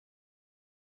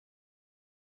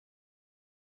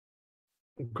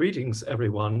Greetings,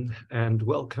 everyone, and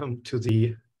welcome to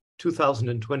the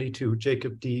 2022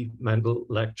 Jacob D. Maendel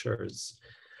Lectures.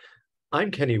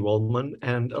 I'm Kenny Wollman,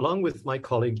 and along with my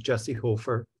colleague Jesse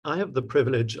Hofer, I have the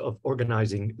privilege of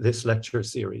organizing this lecture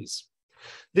series.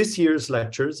 This year's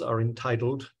lectures are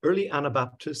entitled Early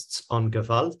Anabaptists on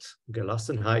Gewalt,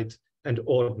 Gelassenheit, and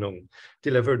Ordnung,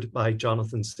 delivered by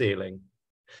Jonathan Seiling.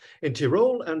 In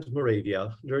Tyrol and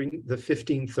Moravia, during the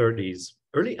 1530s,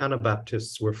 early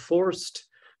Anabaptists were forced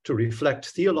to reflect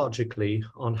theologically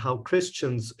on how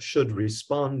Christians should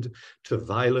respond to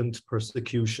violent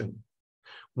persecution.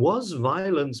 Was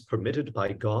violence permitted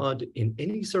by God in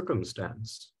any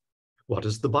circumstance? What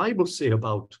does the Bible say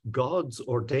about God's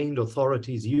ordained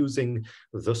authorities using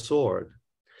the sword?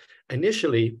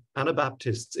 Initially,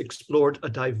 Anabaptists explored a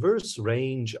diverse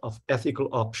range of ethical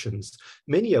options,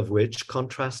 many of which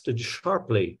contrasted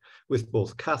sharply with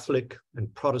both Catholic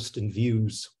and Protestant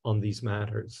views on these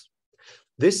matters.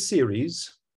 This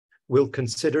series will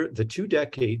consider the 2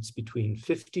 decades between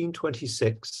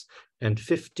 1526 and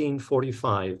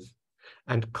 1545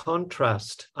 and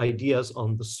contrast ideas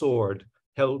on the sword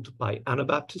held by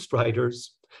Anabaptist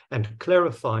writers and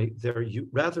clarify their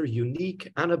rather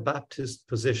unique Anabaptist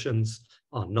positions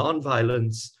on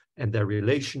nonviolence and their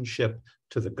relationship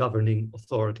to the governing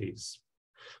authorities.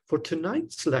 For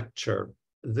tonight's lecture,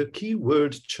 the key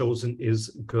word chosen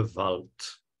is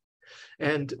Gewalt.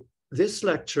 And this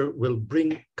lecture will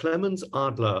bring Clemens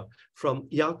Adler from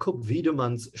Jakob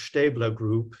Wiedemann's Stäbler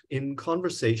group in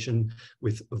conversation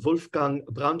with Wolfgang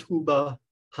Brandhuber,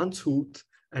 Hans Huth,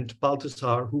 and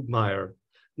Balthasar Hubmaier,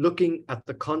 looking at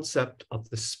the concept of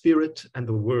the Spirit and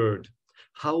the Word,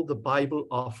 how the Bible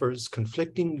offers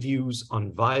conflicting views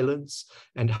on violence,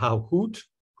 and how Huth,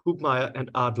 Hubmaier, and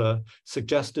Adler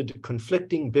suggested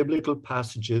conflicting biblical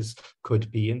passages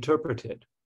could be interpreted.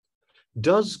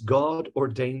 Does God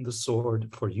ordain the sword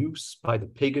for use by the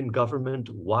pagan government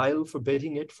while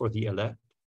forbidding it for the elect?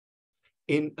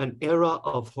 In an era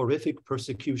of horrific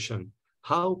persecution,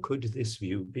 how could this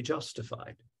view be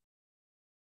justified?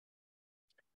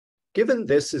 Given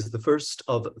this is the first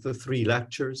of the 3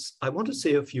 lectures, I want to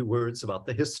say a few words about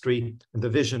the history and the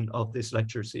vision of this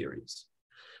lecture series.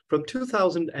 From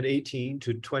 2018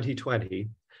 to 2020,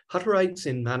 Hutterites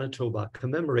in Manitoba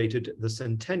commemorated the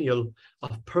centennial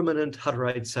of permanent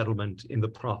Hutterite settlement in the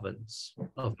province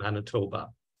of Manitoba.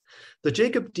 The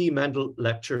Jacob D. Maendel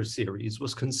Lecture Series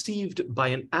was conceived by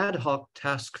an ad hoc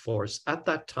task force at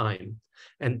that time,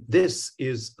 and this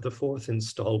is the 4th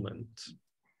installment.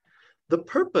 The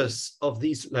purpose of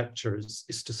these lectures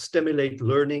is to stimulate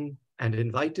learning and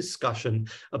invite discussion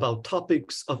about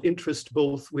topics of interest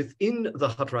both within the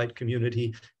Hutterite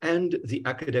community and the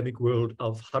academic world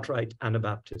of Hutterite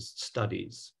Anabaptist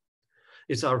studies.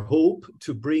 It's our hope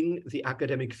to bring the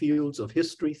academic fields of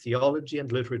history, theology,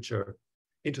 and literature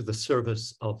into the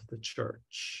service of the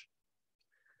Church.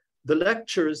 The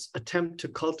lectures attempt to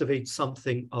cultivate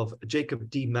something of Jacob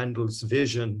D. Maendel's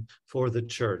vision for the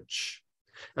Church.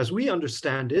 As we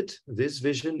understand it, this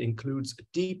vision includes a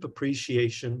deep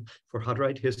appreciation for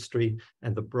Hutterite history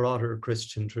and the broader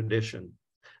Christian tradition,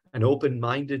 an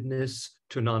open-mindedness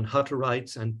to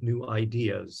non-Hutterites and new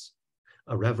ideas,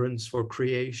 a reverence for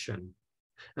creation,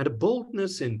 and a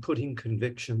boldness in putting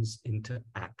convictions into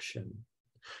action.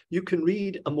 You can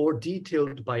read a more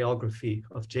detailed biography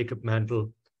of Jacob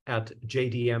Maendel at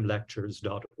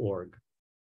jdmlectures.org.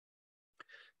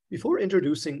 Before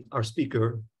introducing our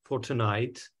speaker for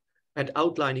tonight and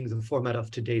outlining the format of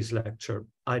today's lecture,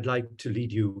 I'd like to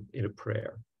lead you in a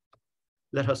prayer.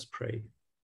 Let us pray.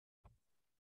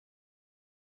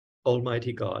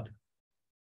 Almighty God,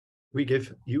 we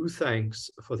give you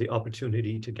thanks for the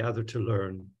opportunity to gather to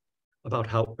learn about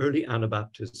how early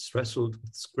Anabaptists wrestled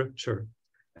with Scripture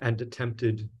and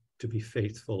attempted to be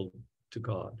faithful to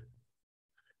God.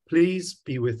 Please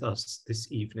be with us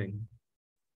this evening.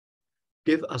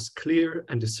 Give us clear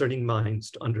and discerning minds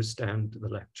to understand the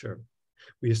lecture.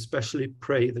 We especially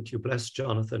pray that you bless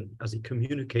Jonathan as he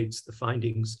communicates the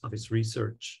findings of his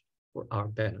research for our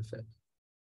benefit.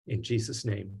 In Jesus'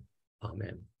 name,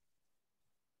 amen.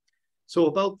 So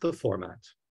about the format.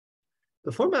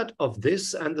 The format of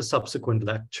this and the subsequent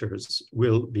lectures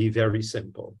will be very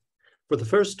simple. For the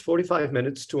first 45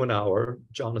 minutes to an hour,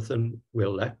 Jonathan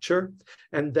will lecture,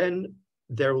 and then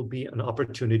there will be an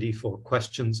opportunity for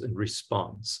questions and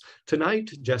response.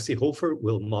 Tonight, Jesse Hofer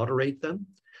will moderate them,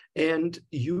 and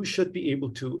you should be able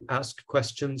to ask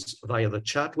questions via the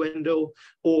chat window,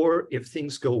 or if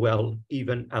things go well,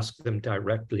 even ask them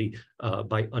directly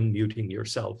by unmuting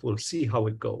yourself. We'll see how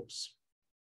it goes.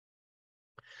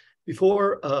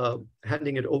 Before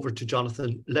handing it over to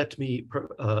Jonathan, let me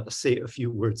say a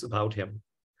few words about him.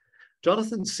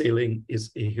 Jonathan Seiling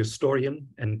is a historian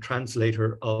and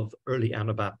translator of early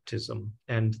Anabaptism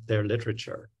and their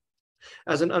literature.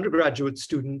 As an undergraduate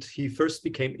student, he first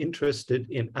became interested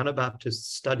in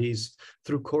Anabaptist studies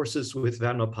through courses with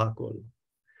Werner Pakul.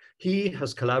 He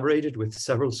has collaborated with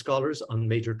several scholars on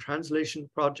major translation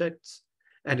projects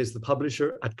and is the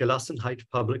publisher at Gelassenheit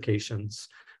Publications,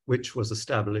 which was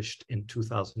established in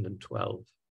 2012.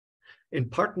 In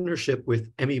partnership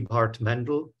with Emmy Bart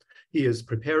Maendel, he is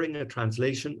preparing a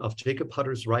translation of Jacob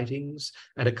Hutter's writings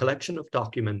and a collection of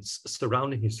documents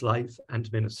surrounding his life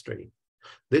and ministry.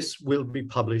 This will be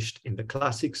published in the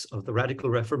Classics of the Radical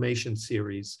Reformation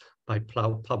series by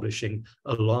Plough Publishing,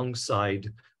 alongside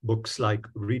books like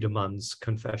Riedemann's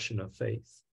Confession of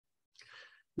Faith.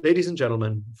 Ladies and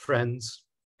gentlemen, friends,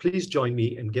 please join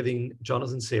me in giving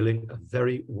Jonathan Seiling a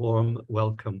very warm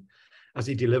welcome as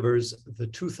he delivers the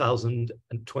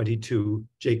 2022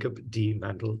 Jacob D.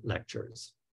 Maendel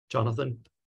Lectures. Jonathan,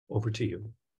 over to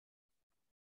you.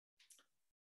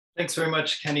 Thanks very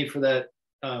much, Kenny, for that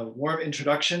warm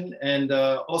introduction. And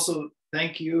also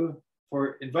thank you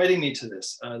for inviting me to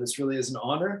this. This really is an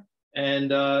honor.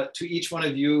 And to each one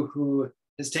of you who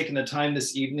has taken the time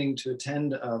this evening to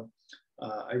attend,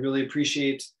 I really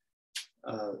appreciate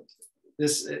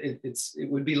this. It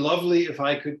would be lovely if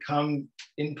I could come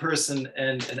in person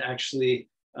and actually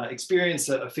experience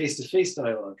a face-to-face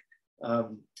dialogue.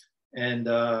 I'm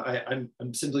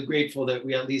simply grateful that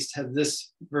we at least have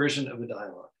this version of a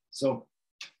dialogue. So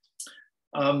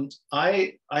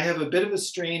I have a bit of a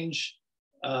strange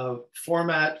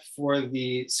format for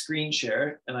the screen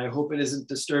share, and I hope it isn't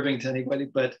disturbing to anybody,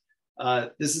 but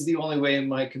this is the only way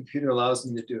my computer allows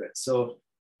me to do it. So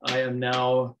I am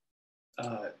now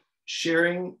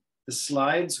sharing the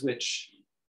slides, which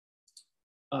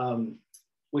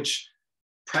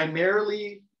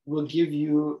primarily will give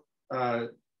you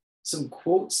some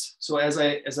quotes. So as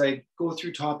I go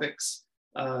through topics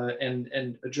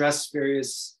and address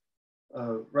various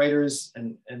writers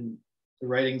and the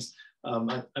writings,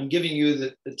 I'm giving you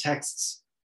the texts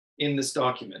in this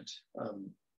document.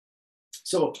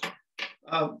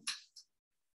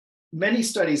 Many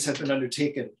studies have been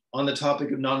undertaken on the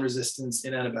topic of non-resistance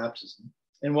in Anabaptism.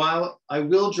 And while I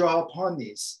will draw upon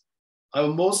these, I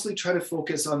will mostly try to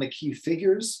focus on the key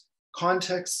figures,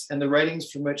 contexts, and the writings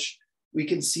from which we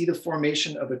can see the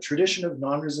formation of a tradition of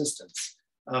non-resistance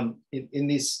in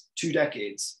these 2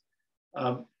 decades.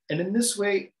 And in this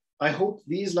way, I hope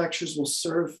these lectures will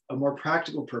serve a more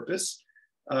practical purpose,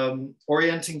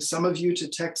 orienting some of you to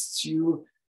texts you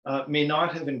may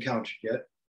not have encountered yet,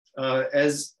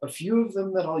 as a few of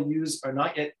them that I'll use are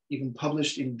not yet even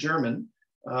published in German,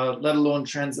 let alone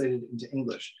translated into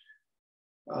English.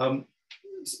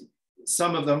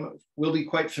 Some of them will be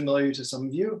quite familiar to some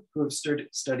of you who have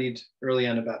studied early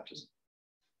Anabaptism.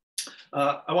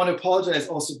 I want to apologize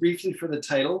also briefly for the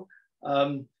title,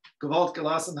 Gewalt,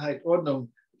 Gelassenheit, Ordnung.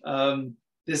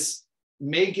 This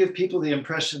may give people the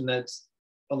impression that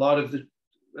a lot of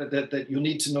that you'll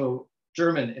need to know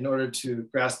German in order to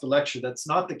grasp the lecture. That's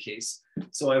not the case.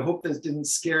 So I hope this didn't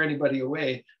scare anybody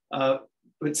away.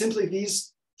 But simply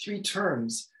these 3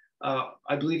 terms,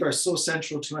 I believe, are so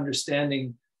central to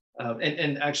understanding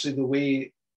and actually the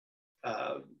way,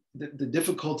 the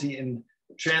difficulty in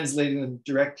translating them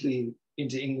directly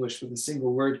into English with a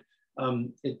single word.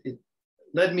 It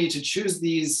led me to choose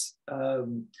these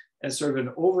as sort of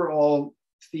an overall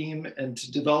theme and to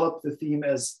develop the theme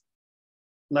as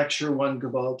Lecture 1,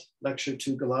 Gewalt, Lecture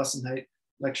 2, Gelassenheit,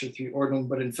 Lecture 3, Ordnung.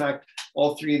 But in fact,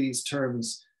 all 3 of these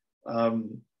terms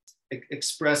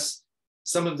express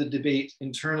some of the debate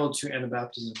internal to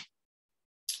Anabaptism,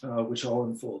 which I'll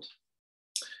unfold.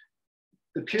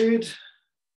 The period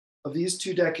of these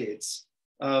 2 decades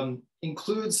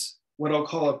includes what I'll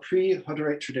call a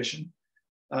pre-Hutterite tradition.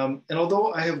 And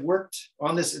although I have worked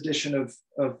on this edition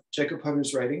of Jacob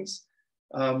Hutter's writings,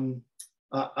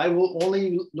 I will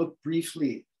only look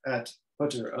briefly at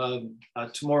Hutter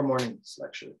tomorrow morning's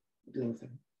lecture. Deal with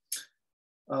him.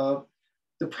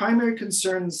 The primary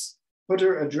concerns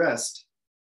Hutter addressed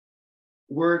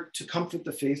were to comfort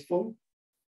the faithful.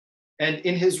 And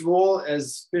in his role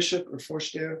as bishop or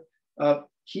Vorsteher,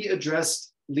 he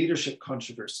addressed leadership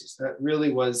controversies. That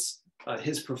really was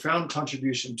his profound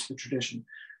contribution to the tradition.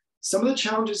 Some of the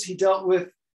challenges he dealt with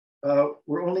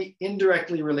were only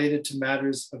indirectly related to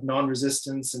matters of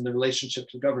non-resistance and the relationship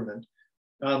to government.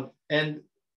 And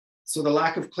so the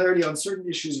lack of clarity on certain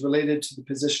issues related to the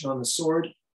position on the sword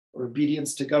or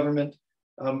obedience to government,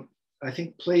 I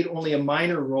think played only a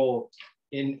minor role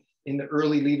in in the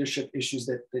early leadership issues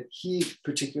that he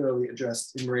particularly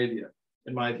addressed in Moravia,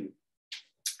 in my view.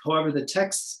 However, the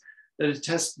texts that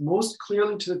attest most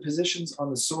clearly to the positions on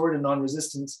the sword and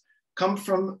non-resistance come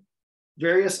from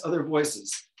various other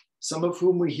voices, some of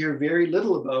whom we hear very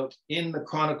little about in the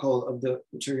Chronicle of the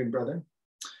Hutterian Brethren.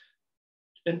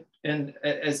 And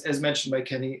as mentioned by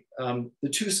Kenny, the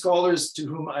two scholars to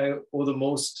whom I owe the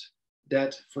most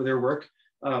debt for their work,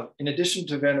 in addition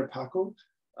to Werner Packel,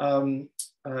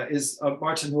 is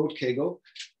Martin Rothkegel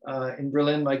in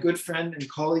Berlin, my good friend and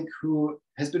colleague who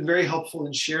has been very helpful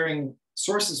in sharing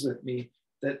sources with me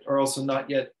that are also not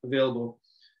yet available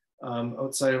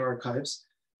outside of archives,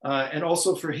 and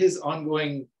also for his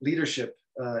ongoing leadership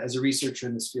as a researcher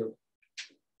in this field.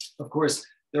 Of course,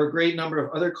 there are a great number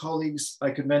of other colleagues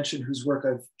I could mention whose work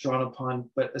I've drawn upon,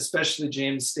 but especially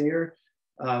James Stayer.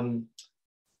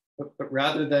 But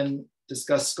rather than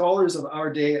discuss scholars of our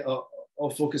day, I'll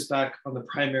focus back on the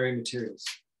primary materials.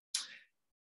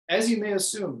 As you may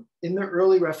assume, in the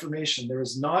early Reformation, there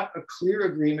is not a clear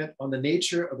agreement on the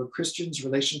nature of a Christian's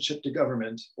relationship to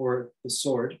government, or the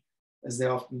sword, as they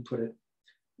often put it,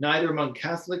 neither among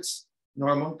Catholics nor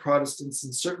among Protestants,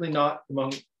 and certainly not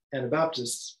among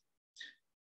Anabaptists,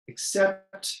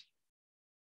 except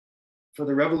for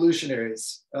the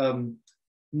revolutionaries.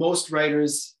 Most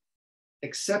writers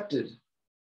accepted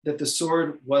that the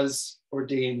sword was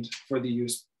ordained for the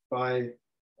use by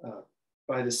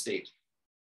the state.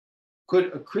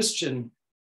 Could a Christian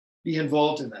be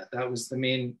involved in that? That was the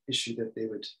main issue that they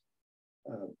would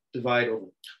divide over.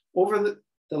 Over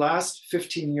the last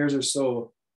 15 years or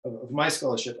so of my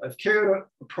scholarship, I've carried out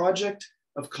a project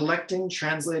of collecting,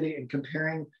 translating, and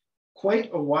comparing quite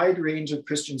a wide range of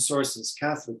Christian sources,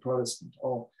 Catholic, Protestant,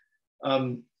 all,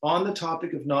 on the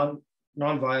topic of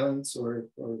nonviolence or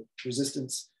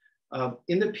resistance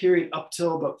in the period up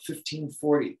till about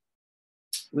 1540,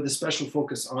 with a special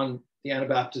focus on the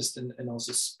Anabaptist and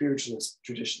also spiritualist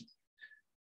traditions.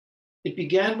 It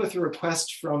began with a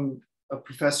request from a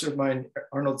professor of mine,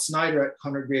 Arnold Snyder at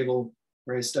Conrad Grebel,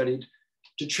 where I studied,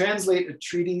 to translate a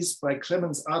treatise by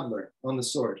Clemens Adler on the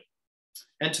sword.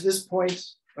 And to this point,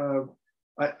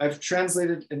 I've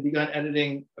translated and begun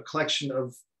editing a collection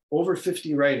of over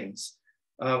 50 writings,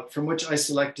 from which I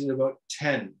selected about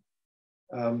 10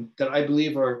 that I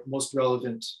believe are most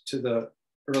relevant to the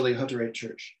early Hutterite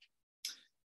church.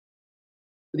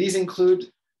 These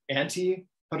include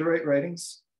anti-Hutterite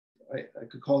writings, I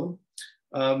could call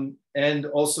them, and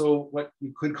also what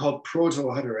you could call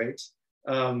proto-Hutterite,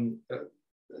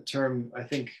 a term I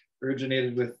think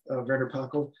originated with Werner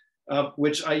Packel,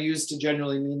 which I use to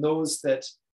generally mean those that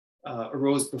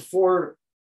arose before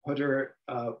Hutter,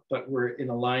 but were in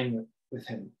alignment with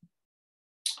him.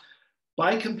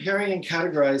 By comparing and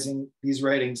categorizing these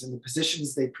writings and the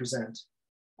positions they present,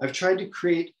 I've tried to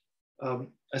create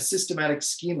a systematic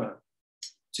schema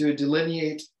to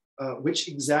delineate which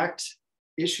exact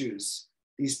issues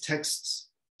these texts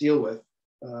deal with.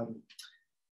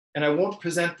 And I won't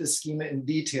present this schema in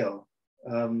detail,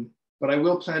 but I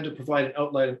will plan to provide an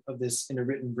outline of this in a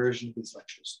written version of these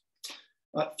lectures.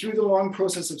 Through the long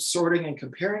process of sorting and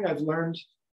comparing, I've learned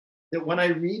that when I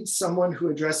read someone who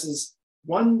addresses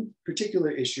one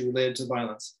particular issue related to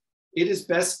violence, it is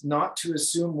best not to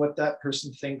assume what that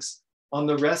person thinks on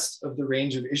the rest of the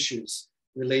range of issues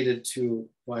related to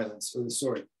violence or the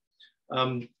sword,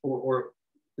 or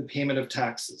the payment of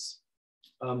taxes,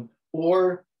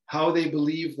 or how they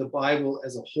believe the Bible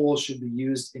as a whole should be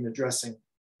used in addressing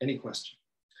any question.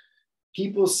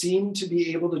 People seem to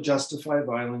be able to justify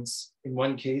violence in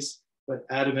one case, but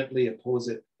adamantly oppose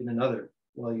it in another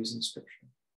while using scripture.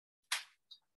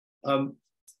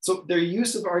 So their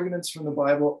use of arguments from the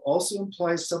Bible also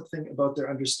implies something about their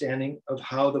understanding of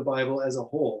how the Bible as a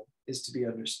whole is to be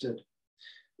understood.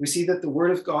 We see that the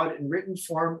word of God in written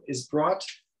form is brought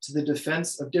to the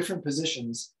defense of different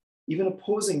positions, even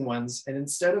opposing ones, and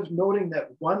instead of noting that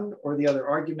one or the other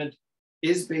argument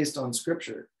is based on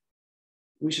scripture,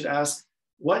 we should ask,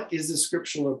 what is the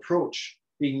scriptural approach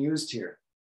being used here?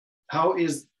 How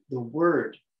is the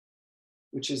word,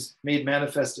 which is made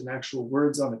manifest in actual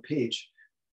words on a page,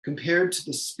 compared to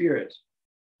the spirit,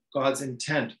 God's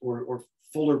intent or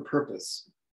fuller purpose,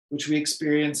 which we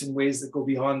experience in ways that go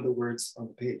beyond the words on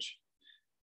the page?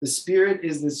 The spirit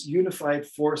is this unified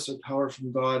force or power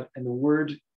from God, and the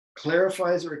word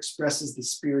clarifies or expresses the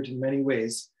spirit in many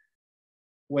ways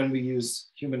when we use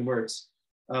human words.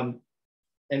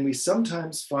 And we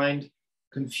sometimes find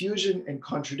confusion and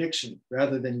contradiction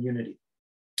rather than unity.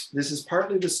 This is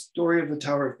partly the story of the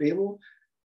Tower of Babel,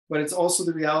 but it's also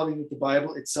the reality that the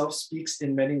Bible itself speaks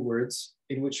in many words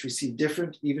in which we see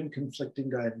different, even conflicting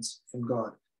guidance from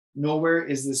God. nowhere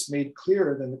is this made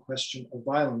clearer than the question of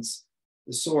violence,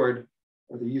 the sword,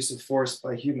 or the use of force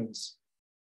by humans.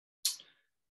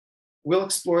 We'll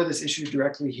explore this issue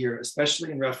directly here,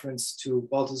 especially in reference to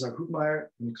Balthasar Hubmaier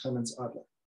and Clemens Adler.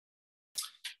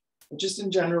 But just in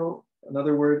general,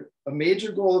 another word, a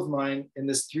major goal of mine in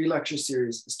this 3-lecture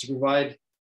series is to provide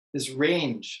this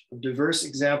range of diverse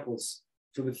examples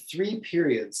for the 3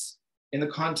 periods in the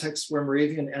context where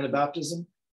Moravian Anabaptism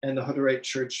and the Hutterite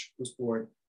Church was born.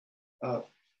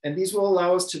 And these will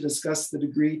allow us to discuss the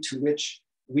degree to which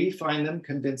we find them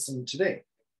convincing today,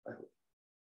 I hope.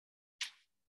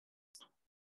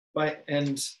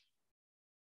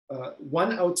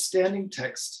 One outstanding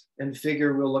text and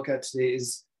figure we'll look at today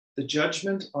is The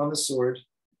Judgment on the Sword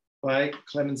by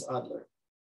Clemens Adler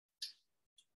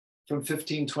from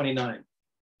 1529,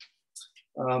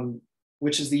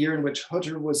 which is the year in which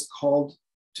Hutter was called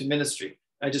to ministry.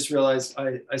 I just realized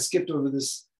I skipped over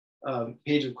this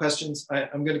page of questions.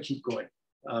 I'm going to keep going.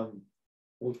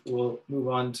 We'll move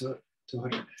on to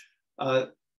Hutter.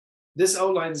 This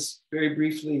outlines very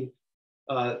briefly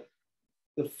the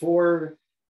 4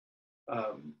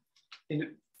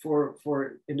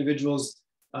 individuals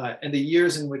and the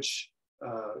years in which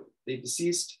they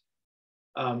deceased: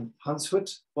 Hans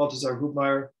Hutt, Balthasar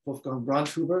Hubmaier, Wolfgang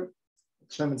Brandhuber,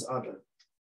 Clemens Adler.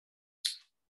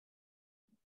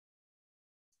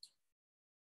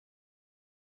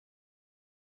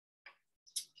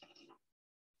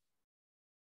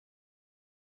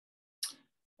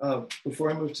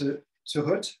 Before I move to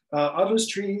Hutt, Adler's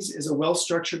treatise is a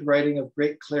well-structured writing of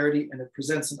great clarity, and it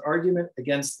presents an argument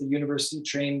against the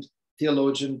university-trained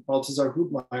theologian Balthasar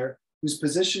Hubmaier, whose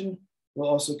position we'll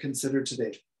also consider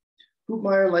today.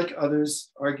 Hubmaier, like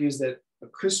others, argues that a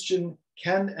Christian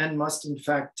can and must in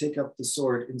fact take up the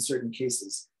sword in certain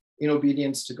cases, in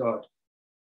obedience to God.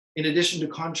 In addition to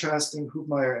contrasting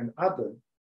Hubmaier and Adler,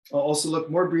 I'll also look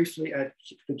more briefly at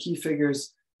the key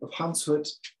figures of Hans Hutt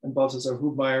and Balthasar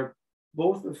Hubmaier,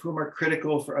 both of whom are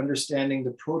critical for understanding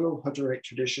the proto-Hutterite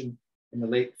tradition in the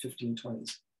late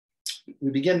 1520s.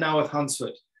 We begin now with Hans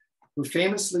Hutt, who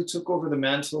famously took over the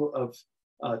mantle of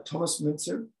Thomas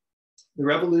Münzer, the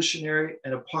revolutionary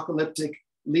and apocalyptic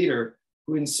leader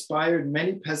who inspired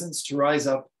many peasants to rise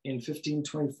up in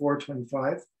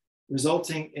 1524-25,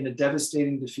 resulting in a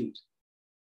devastating defeat.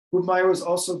 Hubmaier was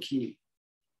also key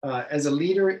as a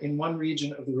leader in one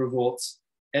region of the revolts,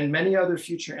 and many other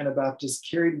future Anabaptists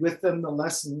carried with them the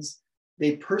lessons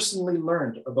they personally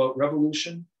learned about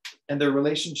revolution and their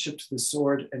relationship to the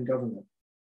sword and government.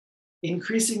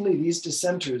 Increasingly, these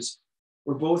dissenters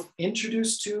were both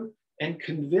introduced to and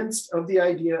convinced of the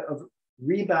idea of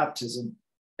rebaptism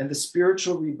and the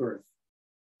spiritual rebirth,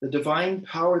 the divine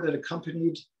power that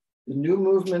accompanied the new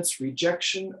movement's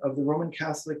rejection of the Roman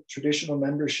Catholic traditional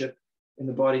membership in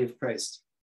the body of Christ.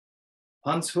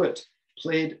 Hans Hutt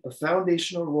played a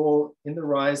foundational role in the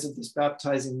rise of this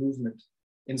baptizing movement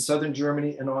in southern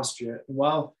Germany and Austria. And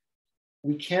while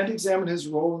we can't examine his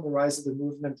role in the rise of the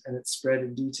movement and its spread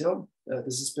in detail,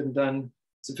 this has been done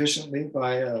sufficiently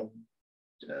by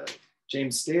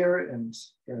James Stayer and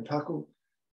Gernot Haeckel,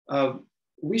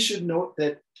 we should note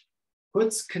that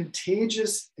Hutt's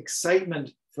contagious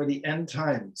excitement for the end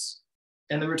times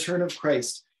and the return of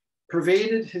Christ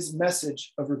pervaded his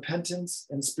message of repentance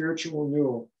and spiritual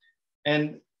renewal,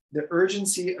 and the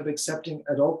urgency of accepting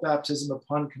adult baptism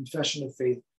upon confession of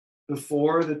faith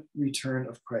before the return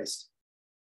of Christ.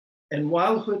 And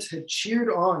while Hutt had cheered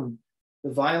on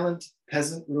the violent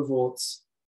peasant revolts,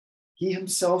 he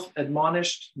himself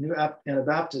admonished new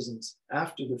Anabaptisms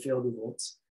after the failed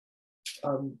revolts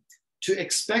to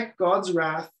expect God's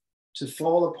wrath to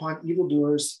fall upon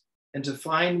evildoers and to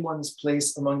find one's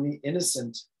place among the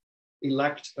innocent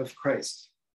elect of Christ.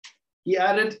 He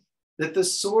added that the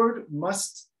sword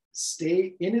must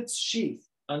stay in its sheath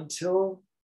until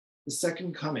the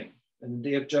second coming and the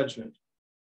day of judgment,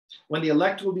 when the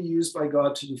elect will be used by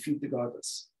God to defeat the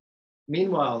godless.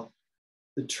 Meanwhile,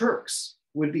 the Turks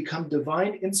would become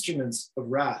divine instruments of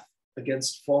wrath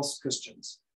against false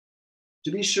Christians.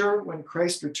 To be sure, when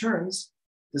Christ returns,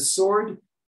 the sword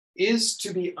is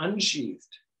to be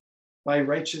unsheathed by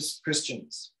righteous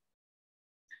Christians.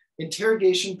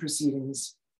 Interrogation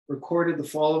proceedings recorded the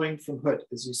following from Hutt,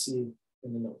 as you see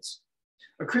in the notes.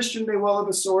 A Christian may well have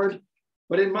a sword,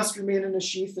 but it must remain in a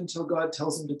sheath until God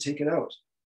tells him to take it out.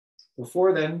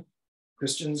 Before then,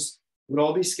 Christians would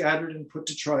all be scattered and put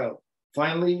to trial.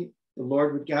 Finally, the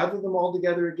Lord would gather them all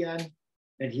together again,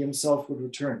 and he himself would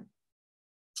return.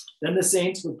 Then the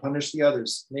saints would punish the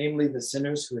others, namely the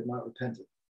sinners who had not repented.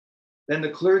 Then the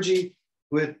clergy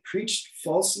who had preached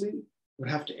falsely would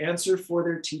have to answer for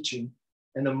their teaching,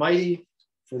 and the mighty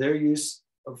for their use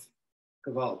of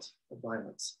Gewalt, of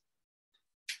violence.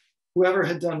 Whoever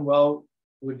had done well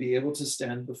would be able to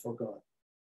stand before God.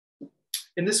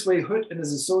 In this way, Hut and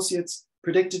his associates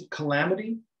predicted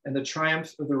calamity and the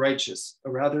triumph of the righteous, a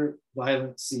rather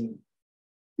violent scene.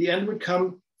 The end would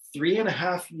come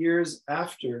 3.5 years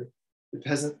after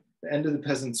the end of the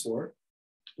Peasants' War,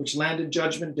 which landed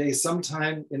Judgment Day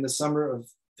sometime in the summer of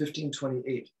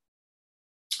 1528.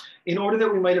 In order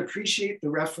that we might appreciate the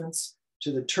reference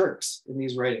to the Turks in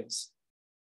these writings,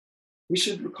 we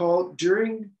should recall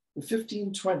during the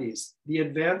 1520s, the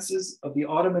advances of the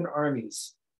Ottoman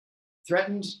armies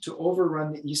threatened to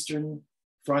overrun the eastern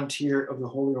frontier of the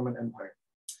Holy Roman Empire.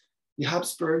 The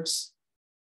Habsburgs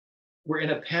were in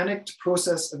a panicked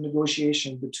process of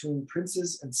negotiation between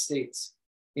princes and states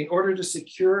in order to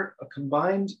secure a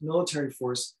combined military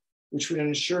force which would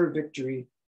ensure victory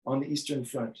on the Eastern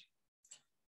Front.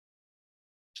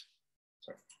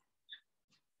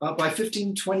 By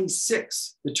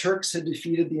 1526, the Turks had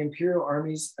defeated the imperial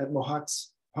armies at Mohacs,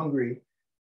 Hungary,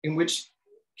 in which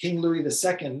King Louis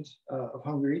II of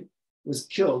Hungary was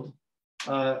killed,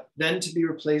 then to be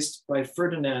replaced by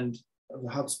Ferdinand of the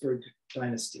Habsburg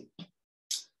dynasty.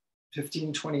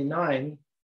 1529,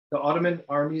 the Ottoman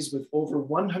armies with over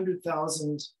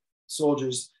 100,000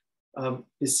 soldiers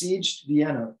besieged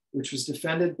Vienna, which was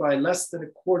defended by less than a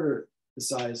quarter the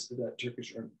size of that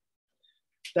Turkish army.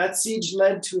 That siege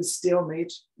led to a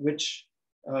stalemate, which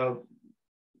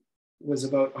was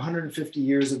about 150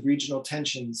 years of regional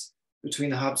tensions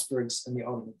between the Habsburgs and the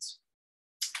Ottomans.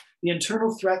 The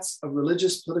internal threats of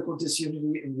religious political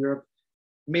disunity in Europe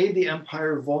made the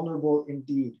empire vulnerable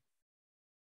indeed,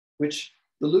 which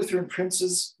the Lutheran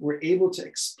princes were able to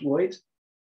exploit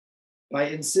by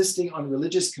insisting on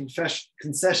religious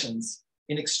concessions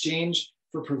in exchange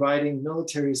for providing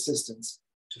military assistance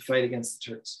to fight against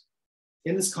the Turks.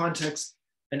 In this context,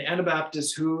 an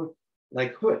Anabaptist who,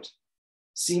 like Hut,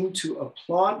 seemed to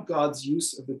applaud God's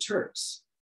use of the Turks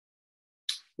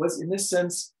was in this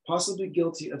sense possibly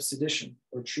guilty of sedition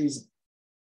or treason.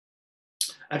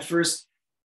 At first,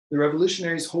 the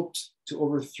revolutionaries hoped to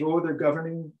overthrow their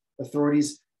governing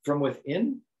authorities from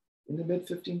within in the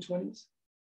mid-1520s.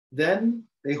 Then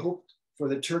they hoped for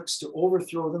the Turks to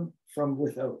overthrow them from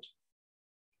without.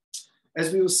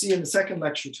 As we will see in the second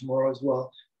lecture tomorrow as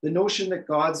well, the notion that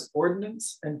God's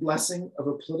ordinance and blessing of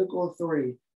a political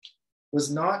authority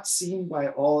was not seen by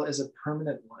all as a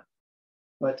permanent one,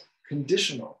 but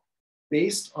conditional,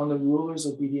 based on the ruler's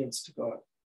obedience to God.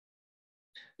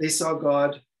 They saw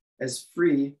God as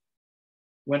free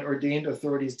when ordained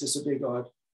authorities disobey God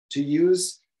to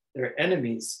use their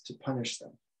enemies to punish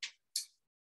them.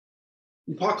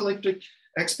 The apocalyptic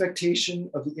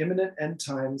expectation of the imminent end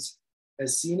times,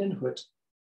 as seen in Hut,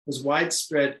 was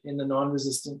widespread in the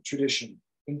non-resistant tradition,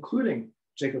 including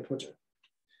Jacob Hutter,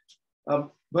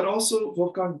 but also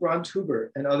Wolfgang Brandhuber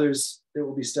and others that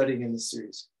we'll be studying in this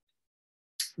series.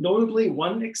 Notably,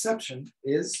 one exception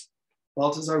is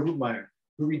Balthasar Hubmaier,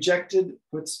 who rejected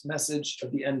Hut's message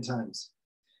of the end times.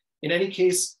 In any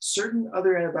case, certain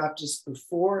other Anabaptists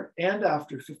before and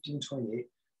after 1528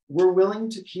 were willing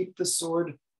to keep the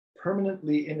sword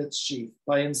permanently in its sheath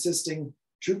by insisting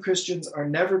true Christians are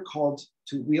never called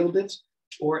to wield it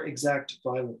or exact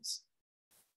violence.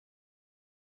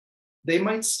 They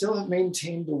might still have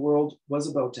maintained the world was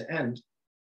about to end,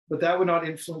 but that would not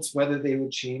influence whether they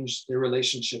would change their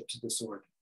relationship to the sword.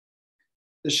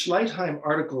 The Schleitheim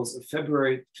articles of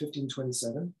February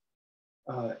 1527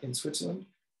 in Switzerland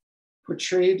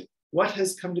portrayed what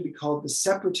has come to be called the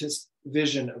separatist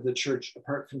vision of the church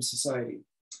apart from society,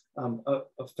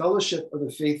 a fellowship of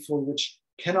the faithful which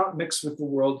cannot mix with the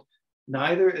world,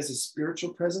 neither as a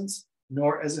spiritual presence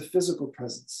nor as a physical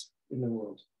presence in the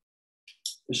world.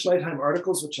 The Schleitheim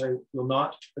articles, which I will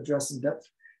not address in depth,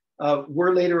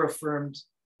 were later affirmed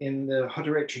in the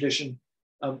Hutterite tradition,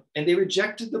 and they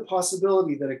rejected the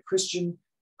possibility that a Christian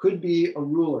could be a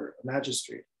ruler, a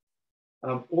magistrate,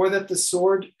 or that the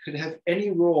sword could have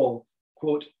any role,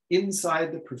 quote,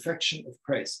 inside the perfection of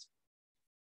Christ.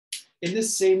 In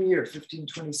this same year,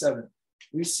 1527,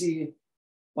 we see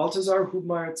Balthasar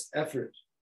Hubmeier's effort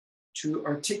to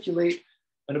articulate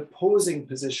an opposing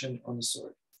position on the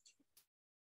sword.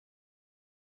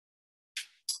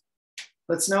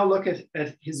 Let's now look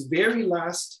at his very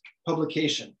last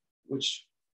publication, which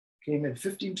came in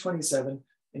 1527,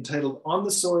 entitled On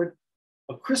the Sword,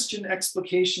 A Christian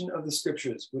Explication of the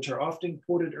Scriptures, which are often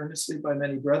quoted earnestly by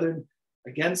many brethren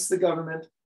against the government,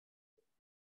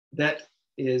 that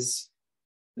is,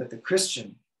 that the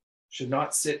Christian should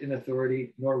not sit in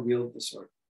authority nor wield the sword.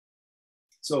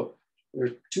 So there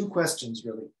are two questions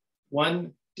really.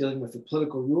 One dealing with the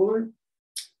political ruler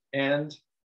and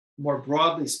more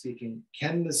broadly speaking,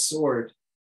 can the sword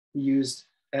be used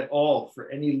at all for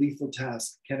any lethal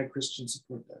task? Can a Christian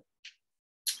support that?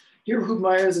 Here,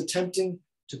 Hubmaier is attempting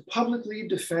to publicly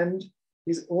defend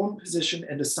his own position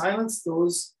and to silence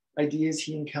those ideas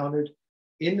he encountered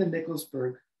in the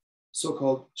Nikolsburg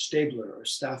so-called Stäbler or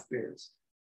staff bearers,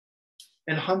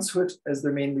 and Hut as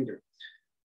their main leader.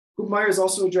 Hubmaier is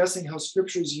also addressing how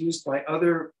scripture is used by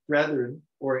other brethren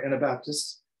or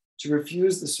Anabaptists to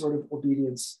refuse the sort of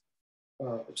obedience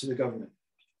to the government.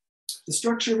 The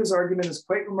structure of his argument is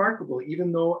quite remarkable,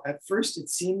 even though at first it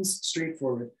seems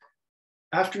straightforward.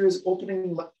 After his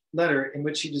opening letter, in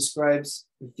which he describes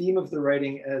the theme of the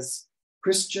writing as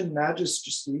Christian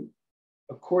magistracy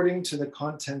according to the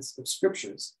contents of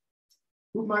scriptures,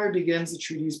 Hubmaier begins the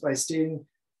treatise by stating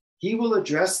he will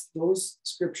address those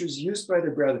scriptures used by the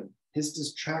brethren, his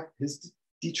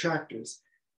detractors,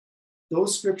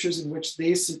 those scriptures in which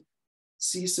they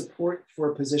see support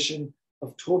for a position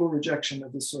of total rejection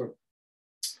of the sword.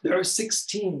 There are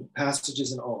 16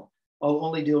 passages in all. I'll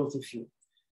only deal with a few.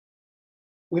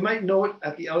 We might note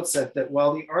at the outset that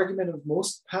while the argument of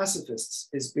most pacifists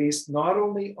is based not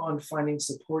only on finding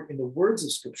support in the words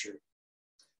of scripture,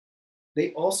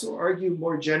 they also argue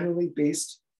more generally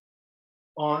based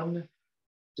on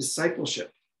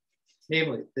discipleship,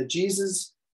 namely that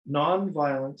Jesus was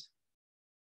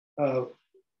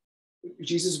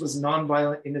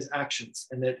nonviolent in his actions,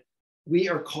 and that we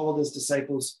are called as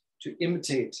disciples to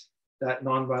imitate that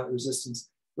nonviolent resistance,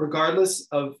 regardless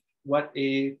of what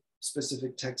a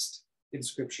specific text in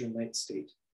scripture might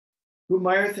state.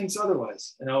 Hubmaier thinks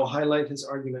otherwise, and I will highlight his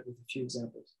argument with a few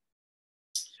examples.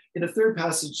 In a third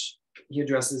passage he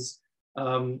addresses,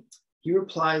 he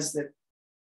replies that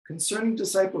concerning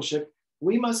discipleship,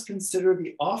 we must consider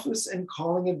the office and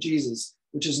calling of Jesus,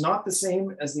 which is not the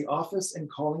same as the office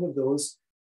and calling of those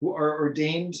who are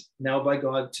ordained now by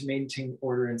God to maintain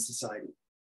order in society.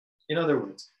 In other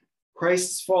words,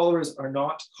 Christ's followers are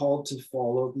not called to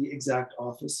follow the exact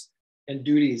office and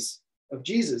duties of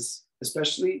Jesus,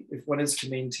 especially if one is to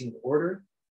maintain order,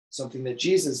 something that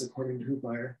Jesus, according to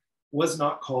Hubmaier, was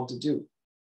not called to do.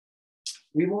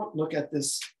 We won't look at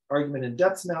this argument in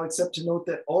depth now, except to note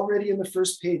that already in the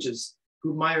first pages,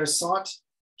 Hubmaier sought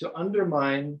to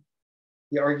undermine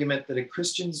the argument that a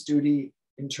Christian's duty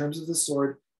in terms of the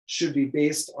sword should be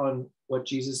based on what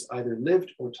Jesus either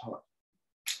lived or taught.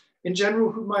 In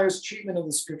general, Hubmaier's treatment of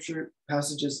the scripture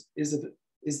passages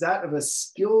is that of a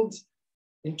skilled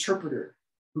interpreter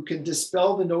who can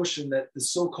dispel the notion that the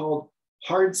so-called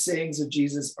hard sayings of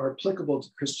Jesus are applicable to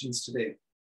Christians today.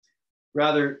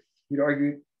 Rather, he'd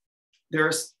argue, there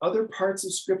are other parts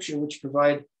of scripture which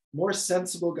provide more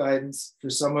sensible guidance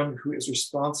for someone who is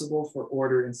responsible for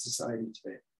order in society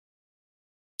today.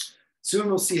 Soon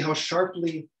we'll see how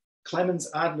sharply Clemens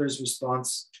Adler's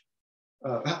response,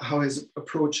 how his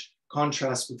approach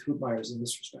contrasts with Hubmaier's in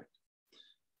this respect.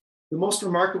 The most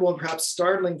remarkable and perhaps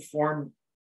startling form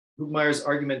Hubmaier's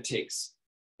argument takes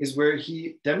is where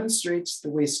he demonstrates the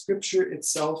way scripture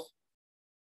itself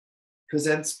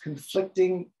presents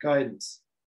conflicting guidance.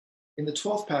 In the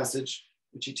 12th passage,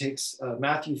 which he takes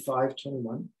Matthew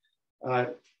 5:21,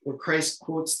 where Christ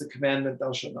quotes the commandment,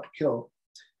 thou shalt not kill,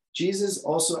 Jesus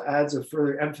also adds a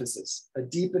further emphasis, a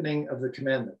deepening of the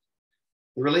commandment.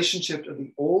 The relationship of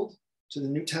the Old to the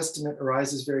New Testament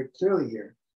arises very clearly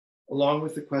here, along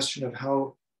with the question of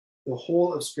how the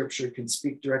whole of scripture can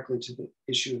speak directly to the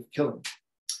issue of killing.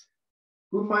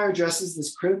 Hubmaier addresses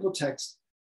this critical text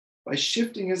by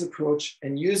shifting his approach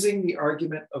and using the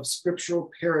argument of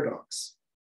scriptural paradox.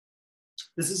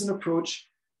 This is an approach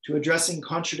to addressing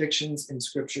contradictions in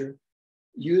scripture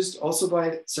used also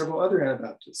by several other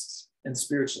Anabaptists and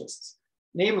spiritualists,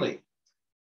 namely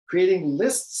creating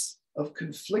lists of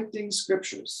conflicting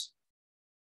scriptures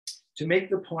to make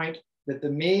the point that the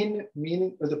main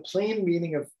meaning or the plain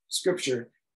meaning of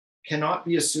scripture cannot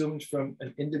be assumed from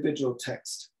an individual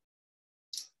text.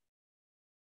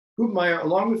 Hubmaier,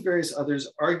 along with various others,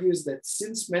 argues that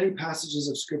since many passages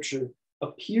of scripture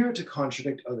appear to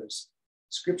contradict others,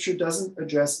 scripture doesn't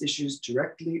address issues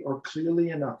directly or clearly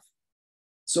enough.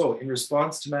 So in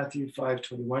response to Matthew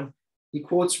 5:21, he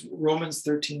quotes Romans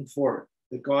 13:4,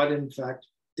 that God, in fact,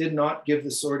 did not give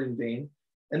the sword in vain,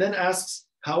 and then asks,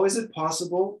 how is it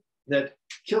possible that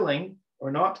killing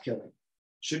or not killing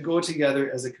should go together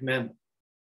as a commandment?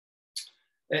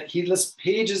 And he lists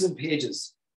pages and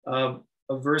pages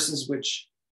of verses which,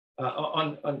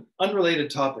 on unrelated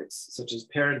topics, such as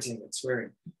parenting and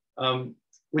swearing,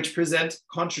 which present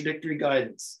contradictory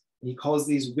guidance. He calls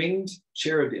these winged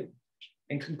cherubim,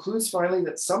 and concludes finally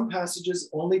that some passages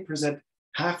only present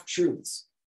half-truths,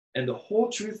 and the whole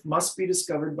truth must be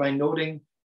discovered by noting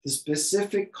the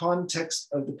specific context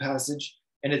of the passage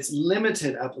and its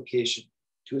limited application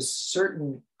to a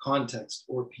certain context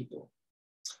or people.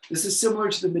 This is similar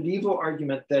to the medieval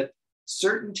argument that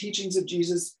certain teachings of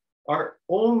Jesus are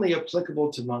only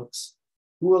applicable to monks,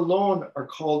 who alone are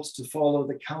called to follow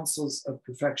the counsels of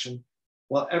perfection,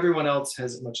 while everyone else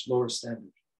has a much lower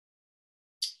standard.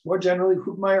 More generally,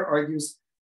 Hubmaier argues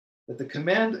that the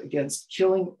command against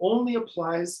killing only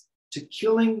applies to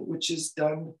killing which is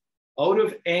done out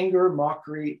of anger,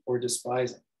 mockery, or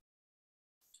despising.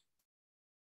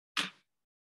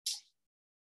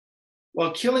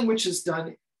 While killing which is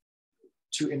done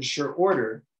to ensure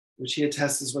order, which he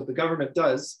attests is what the government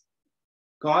does,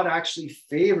 God actually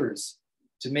favors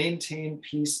to maintain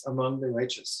peace among the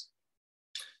righteous.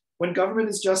 When government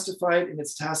is justified in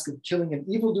its task of killing an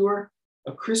evildoer,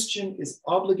 a Christian is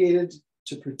obligated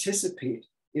to participate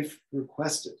if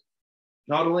requested.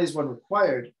 Not only is one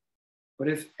required, but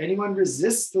if anyone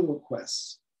resists the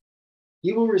request,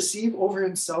 he will receive over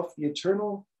himself the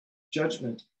eternal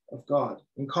judgment of God,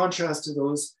 in contrast to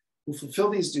those who fulfill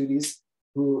these duties,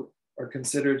 who are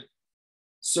considered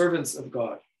servants of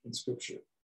God in Scripture,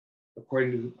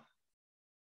 according to Hubmaier.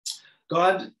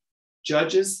 God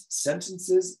judges,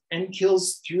 sentences, and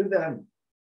kills through them,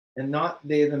 and not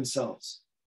they themselves.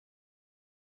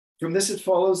 From this, it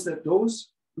follows that those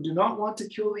who do not want to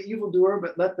kill the evildoer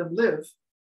but let them live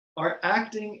are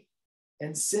acting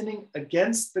and sinning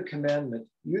against the commandment,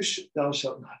 thou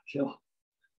shalt not kill.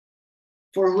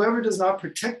 For whoever does not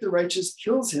protect the righteous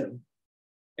kills him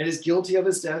and is guilty of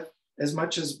his death as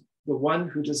much as the one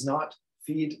who does not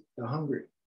feed the hungry.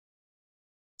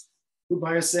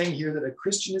 Hubmaier is saying here that a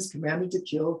Christian is commanded to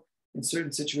kill in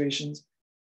certain situations,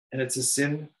 and it's a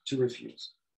sin to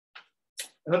refuse.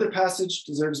 Another passage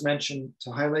deserves mention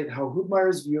to highlight how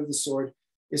Hubmaier's view of the sword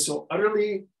is so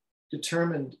utterly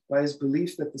determined by his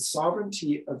belief that the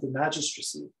sovereignty of the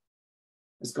magistracy,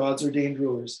 as God's ordained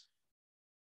rulers,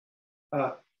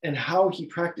 and how he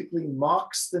practically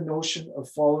mocks the notion of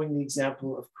following the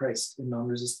example of Christ in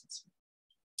non-resistance.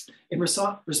 In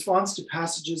response to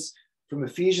passages from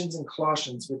Ephesians and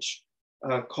Colossians, which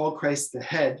call Christ the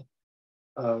head,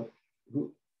 and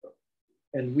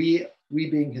we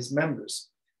being his members,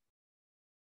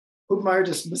 Hubmaier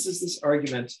dismisses this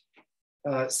argument,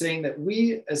 saying that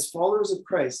we, as followers of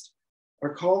Christ,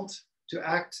 are called to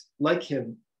act like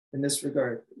him in this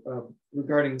regard,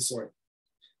 regarding the sword.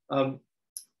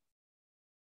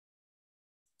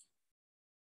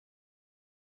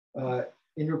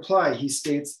 In reply, he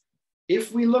states,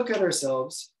 if we look at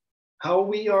ourselves, how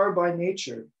we are by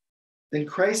nature, then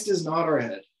Christ is not our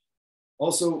head.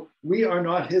 Also, we are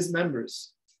not his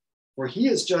members, for he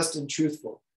is just and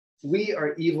truthful. We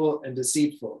are evil and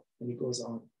deceitful. And he goes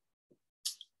on,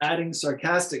 adding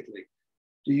sarcastically,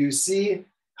 do you see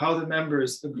how the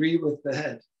members agree with the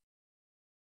head?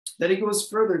 Then he goes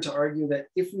further to argue that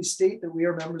if we state that we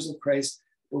are members of Christ,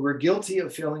 but we're guilty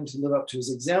of failing to live up to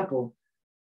his example,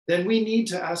 then we need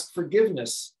to ask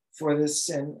forgiveness for this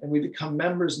sin, and we become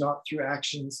members not through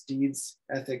actions, deeds,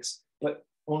 ethics, but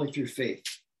only through faith.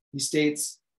 He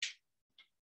states,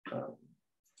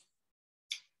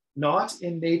 not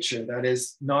in nature, that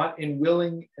is, not in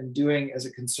willing and doing as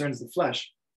it concerns the flesh,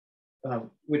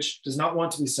 which does not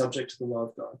want to be subject to the law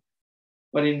of God,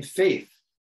 but in faith,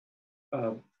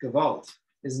 Gewalt,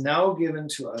 is now given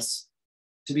to us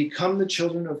to become the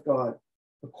children of God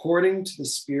according to the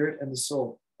spirit and the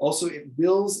soul. Also, it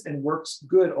wills and works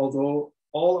good, although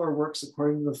all our works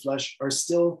according to the flesh are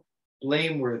still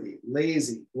blameworthy,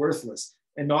 lazy, worthless,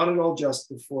 and not at all just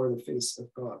before the face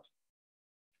of God.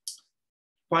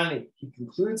 Finally, he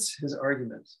concludes his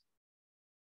argument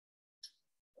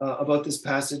about this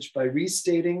passage by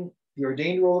restating the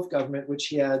ordained role of government, which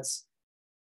he adds,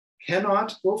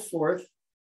 cannot go forth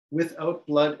without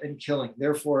blood and killing.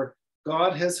 Therefore,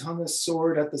 God has hung a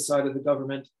sword at the side of the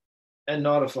government and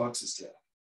not a fox's tail.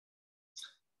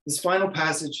 This final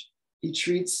passage he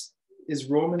treats is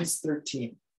Romans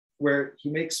 13, where he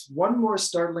makes one more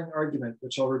startling argument,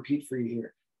 which I'll repeat for you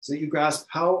here, so that you grasp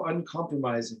how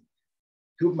uncompromising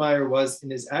Hubmaier was in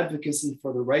his advocacy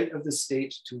for the right of the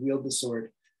state to wield the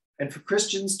sword, and for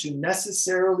Christians to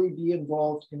necessarily be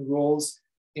involved in roles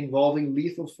involving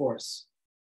lethal force,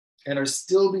 and are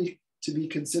still to be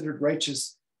considered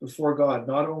righteous before God,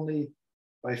 not only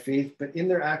by faith, but in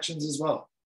their actions as well.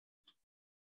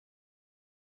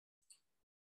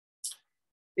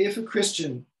 If a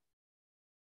Christian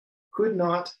could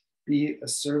not be a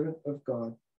servant of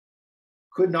God,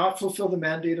 could not fulfill the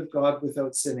mandate of God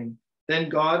without sinning, then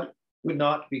God would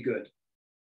not be good.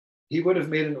 He would have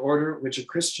made an order which a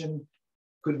Christian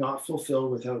could not fulfill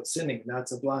without sinning.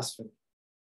 That's a blasphemy.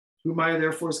 Hubmaier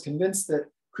therefore is convinced that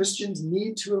Christians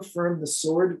need to affirm the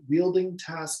sword-wielding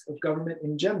task of government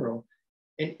in general,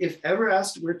 and if ever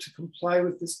asked, we're to comply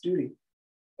with this duty.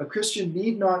 A Christian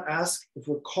need not ask if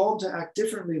we're called to act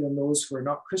differently than those who are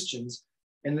not Christians,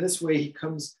 and in this way he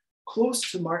comes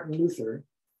close to Martin Luther,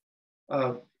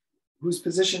 whose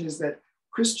position is that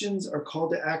Christians are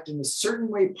called to act in a certain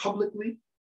way publicly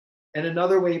and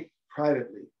another way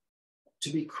privately, to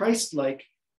be Christ-like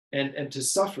and to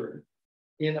suffer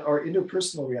in our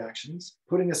interpersonal reactions,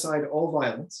 putting aside all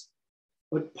violence.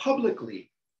 But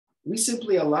publicly, we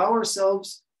simply allow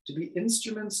ourselves to be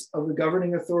instruments of the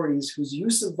governing authorities whose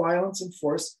use of violence and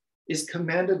force is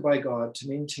commanded by God to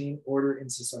maintain order in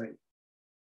society.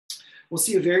 We'll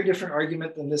see a very different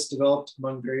argument than this developed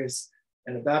among various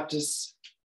Anabaptists,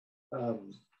 to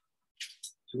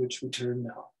which we turn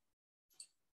now.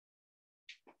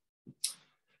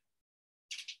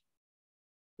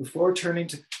 Before turning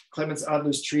to Clemens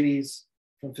Adler's treatise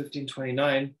from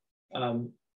 1529,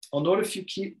 I'll note a few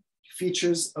key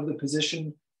features of the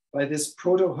position by this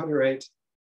proto-Hutterite,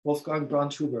 Wolfgang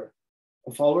Brandhuber,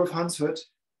 a follower of Hans Hut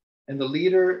and the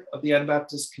leader of the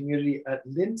Anabaptist community at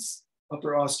Linz,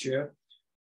 Upper Austria,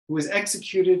 who was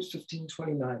executed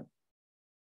 1529.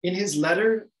 In his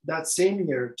letter that same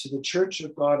year to the Church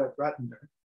of God at Rattenberg,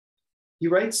 he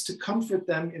writes to comfort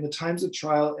them in the times of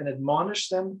trial and admonish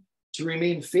them to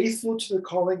remain faithful to their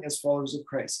calling as followers of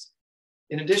Christ,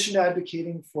 in addition to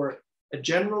advocating for a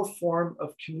general form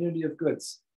of community of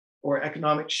goods or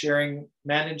economic sharing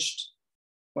managed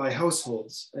by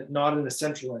households, not in a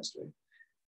centralized way.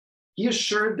 He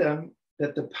assured them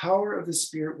that the power of the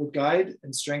Spirit would guide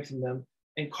and strengthen them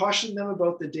and cautioned them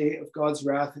about the day of God's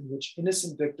wrath in which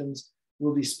innocent victims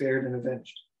will be spared and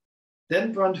avenged.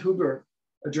 Then Brandhuber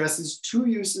addresses two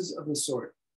uses of the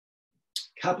sword: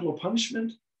 capital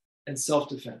punishment and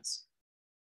self-defense.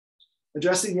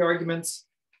 Addressing the arguments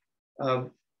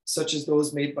such as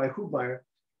those made by Hubmaier,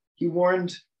 he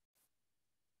warned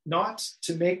not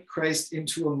to make Christ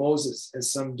into a Moses,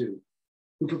 as some do,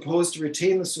 who propose to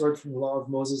retain the sword from the law of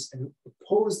Moses and who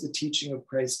oppose the teaching of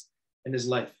Christ and his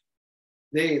life.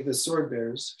 They, the sword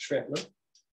bearers, Schwertler,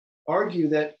 argue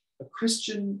that a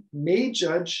Christian may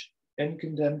judge and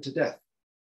condemn to death,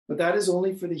 but that is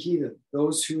only for the heathen,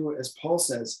 those who, as Paul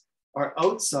says, are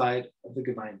outside of the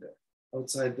Gemeinde,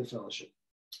 outside the fellowship.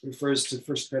 It refers to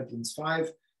 1 Corinthians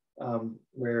 5,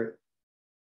 where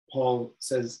Paul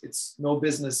says, it's no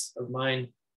business of mine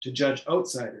to judge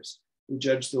outsiders. We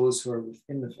judge those who are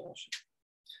within the fellowship.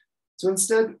 So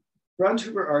instead,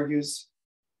 Brandhuber argues,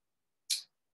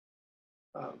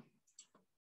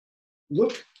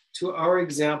 look to our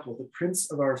example, the Prince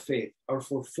of our faith, our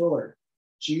fulfiller,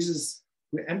 Jesus,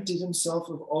 who emptied himself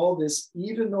of all this,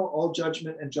 even though all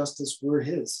judgment and justice were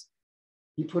his.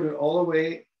 He put it all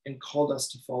away and called us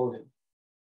to follow him.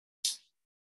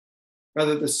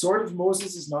 Rather, the sword of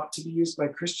Moses is not to be used by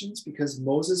Christians because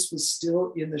Moses was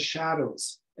still in the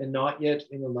shadows and not yet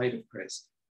in the light of Christ.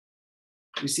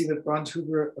 We see that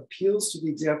Brandhuber appeals to the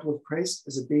example of Christ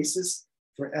as a basis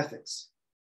for ethics.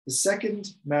 The second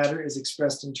matter is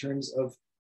expressed in terms of,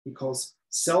 he calls,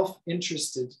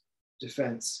 self-interested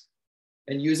defense,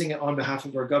 and using it on behalf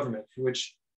of our government, for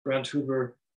which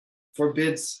Brandhuber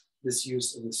forbids this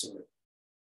use of the sword.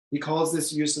 He calls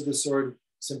this use of the sword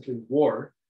simply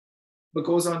war, but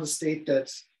goes on to state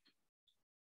that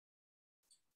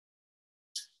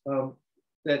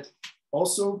that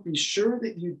also be sure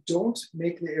that you don't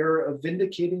make the error of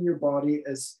vindicating your body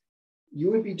as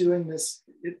you would be doing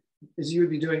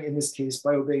in this case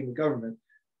by obeying the government,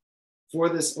 for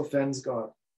this offends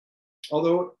God.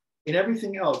 Although in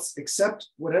everything else, except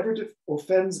whatever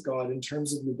offends God in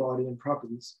terms of your body and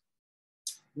properties,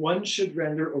 one should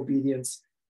render obedience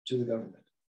to the government.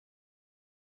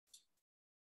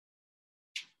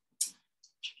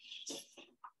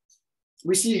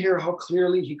 We see here how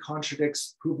clearly he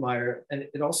contradicts Hubmaier, and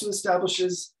it also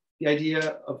establishes the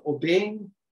idea of obeying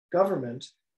government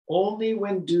only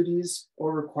when duties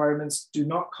or requirements do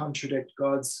not contradict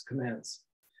God's commands.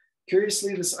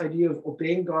 Curiously, this idea of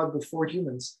obeying God before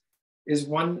humans is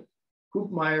one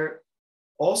Hubmaier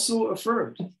also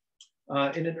affirmed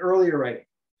in an earlier writing,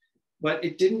 but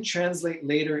it didn't translate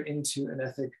later into an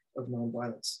ethic of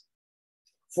nonviolence.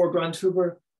 For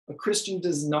Brandhuber, a Christian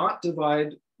does not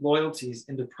divide loyalties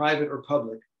into private or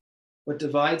public, but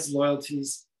divides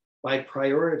loyalties by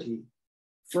priority,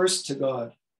 first to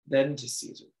God, then to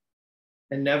Caesar,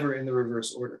 and never in the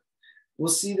reverse order. We'll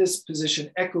see this position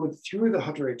echoed through the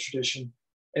Hutterite tradition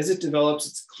as it develops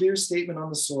its clear statement on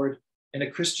the sword and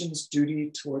a Christian's duty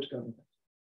toward government.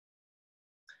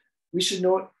 We should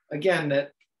note again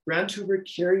that Brandhuber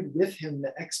carried with him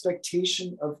the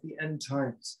expectation of the end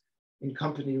times in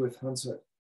company with Hans Hut.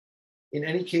 In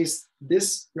any case,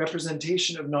 this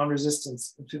representation of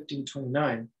non-resistance in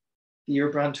 1529, the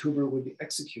year Brandhuber would be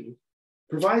executed,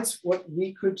 provides what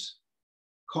we could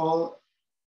call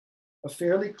a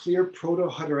fairly clear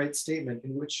proto-Hutterite statement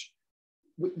in which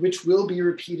will be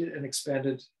repeated and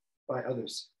expanded by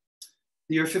others.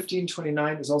 The year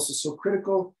 1529 is also so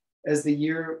critical as the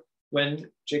year when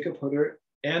Jacob Hutter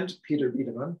and Peter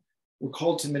Wiedemann were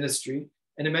called to ministry,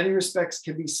 and in many respects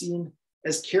can be seen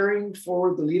as carrying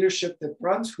forward the leadership that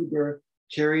Brandhuber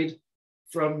carried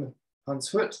from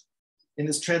Hans Hut in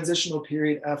this transitional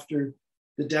period after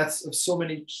the deaths of so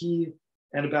many key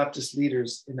Anabaptist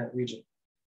leaders in that region.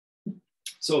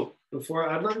 So before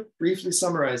Adler, briefly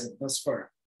summarizing thus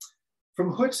far.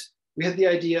 From Hut, we had the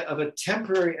idea of a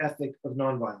temporary ethic of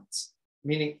nonviolence,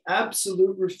 meaning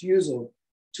absolute refusal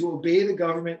to obey the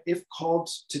government if called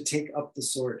to take up the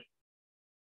sword.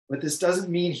 But this doesn't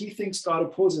mean he thinks God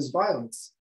opposes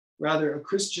violence. Rather, a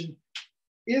Christian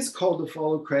is called to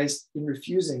follow Christ in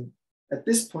refusing, at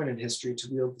this point in history, to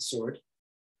wield the sword.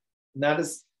 And that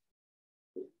is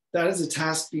a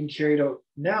task being carried out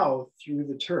now through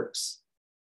the Turks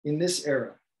in this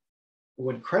era. But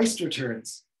when Christ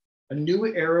returns, a new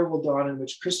era will dawn in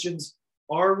which Christians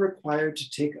are required to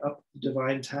take up the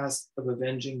divine task of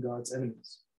avenging God's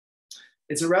enemies.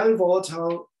 It's a rather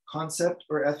volatile concept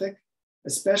or ethic,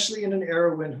 especially in an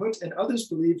era when Hut and others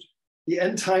believed the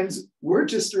end times were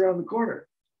just around the corner.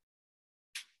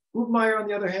 Hubmaier, on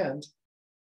the other hand,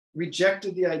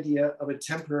 rejected the idea of a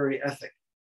temporary ethic.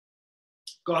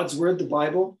 God's word, the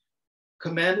Bible,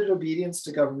 commanded obedience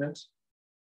to government,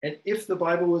 and if the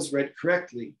Bible was read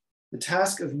correctly, the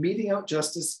task of meting out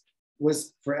justice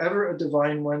was forever a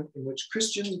divine one in which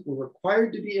Christians were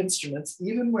required to be instruments,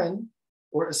 even when,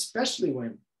 or especially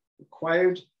when, it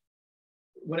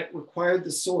required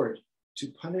the sword to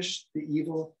punish the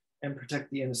evil and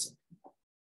protect the innocent.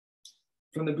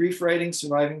 From the brief writing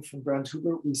surviving from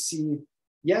Brandhuber, we see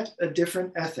yet a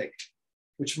different ethic,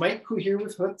 which might cohere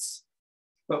with Hut's,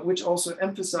 but which also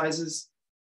emphasizes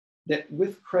that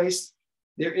with Christ,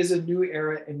 there is a new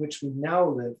era in which we now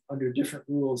live under different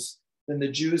rules than the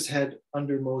Jews had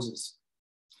under Moses.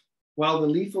 While the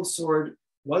lethal sword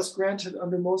was granted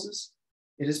under Moses,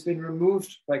 it has been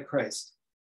removed by Christ.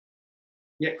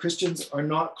 Yet Christians are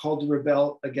not called to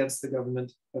rebel against the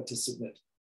government, but to submit.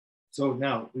 So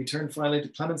now we turn finally to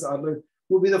Clemens Adler,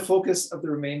 who will be the focus of the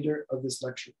remainder of this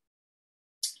lecture.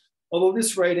 Although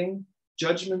this writing,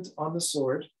 Judgment on the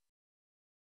Sword,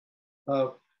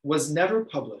 was never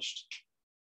published,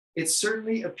 it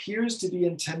certainly appears to be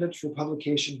intended for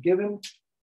publication given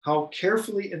how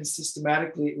carefully and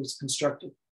systematically it was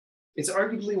constructed. It's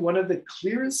arguably one of the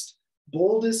clearest,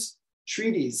 boldest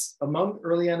treatises among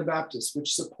early Anabaptists,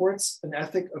 which supports an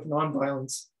ethic of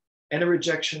nonviolence and a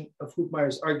rejection of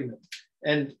Hubmaier's argument.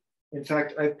 And in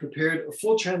fact, I've prepared a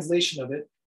full translation of it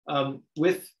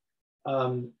with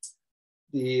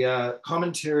the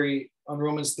commentary on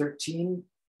Romans 13,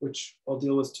 which I'll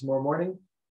deal with tomorrow morning.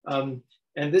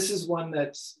 And this is one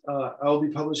that I'll be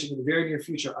publishing in the very near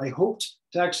future. I hoped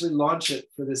to actually launch it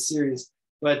for this series,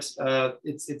 but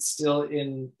it's still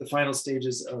in the final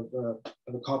stages of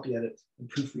a copy edit and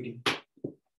proofreading.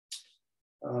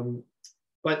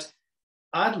 But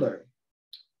Adler,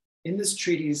 in this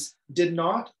treatise, did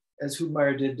not, as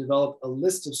Hubmaier did, develop a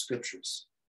list of scriptures.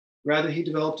 Rather, he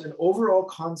developed an overall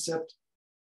concept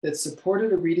that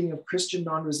supported a reading of Christian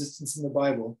non-resistance in the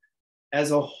Bible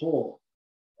as a whole,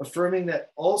 affirming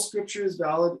that all scripture is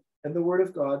valid and the word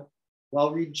of God,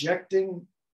 while rejecting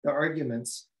the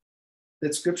arguments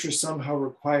that scripture somehow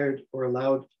required or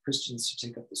allowed Christians to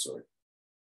take up the sword.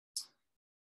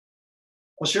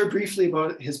 I'll share briefly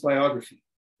about his biography.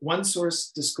 One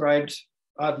source described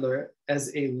Adler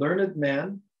as a learned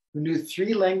man who knew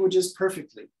 3 languages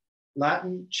perfectly,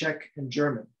 Latin, Czech, and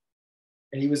German.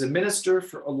 And he was a minister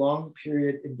for a long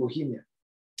period in Bohemia.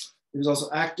 He was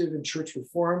also active in church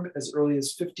reform as early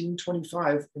as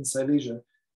 1525 in Silesia.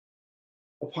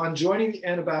 Upon joining the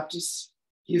Anabaptists,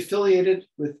 he affiliated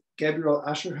with Gabriel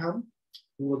Ascherham,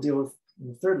 who we'll deal with in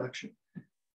the 3rd lecture,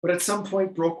 but at some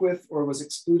point broke with or was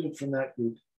excluded from that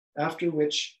group, after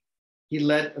which he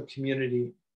led a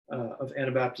community of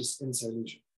Anabaptists in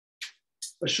Silesia.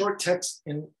 A short text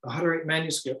in a Hutterite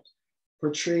manuscript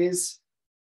portrays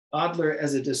Adler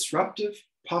as a disruptive,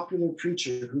 popular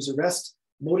preacher whose arrest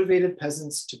motivated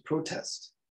peasants to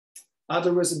protest.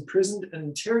 Adler was imprisoned and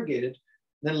interrogated,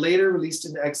 then later released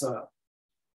into exile.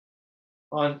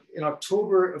 In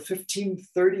October of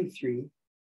 1533,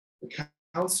 the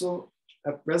council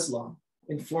at Breslau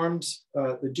informed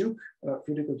the Duke,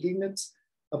 Friedrich of Liegnitz,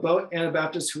 about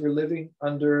Anabaptists who were living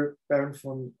under Baron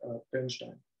von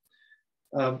Bernstein,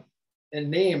 and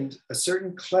named a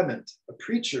certain Clement, a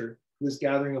preacher who was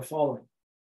gathering a following.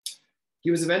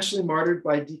 He was eventually martyred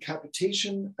by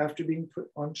decapitation after being put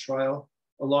on trial,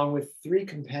 along with 3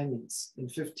 companions in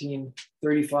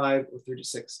 1535 or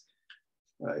 36.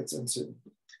 It's uncertain.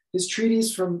 His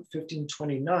treatise from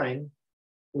 1529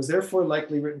 was therefore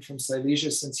likely written from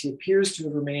Silesia, since he appears to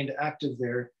have remained active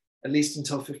there at least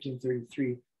until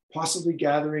 1533, possibly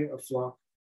gathering a flock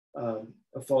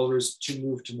of followers to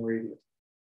move to Moravia.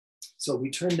 So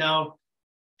we turn now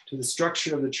to the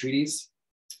structure of the treatise,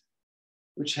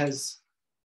 which has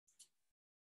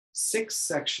 6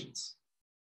 sections.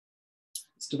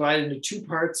 It's divided into 2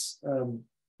 parts,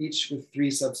 each with 3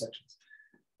 subsections.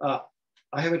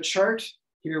 I have a chart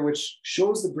here which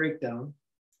shows the breakdown,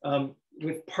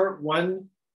 with part 1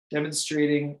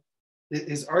 demonstrating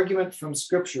his argument from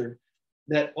scripture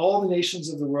that all the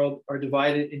nations of the world are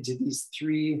divided into these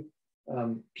 3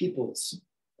 peoples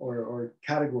or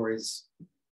categories.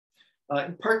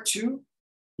 In part 2,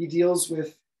 he deals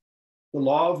with the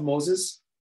law of Moses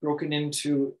broken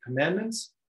into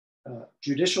commandments,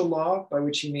 judicial law, by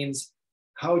which he means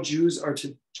how Jews are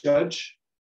to judge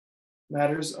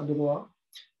matters under the law,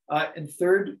 and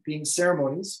third being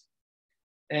ceremonies.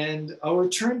 And I'll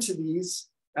return to these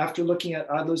after looking at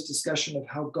Adler's discussion of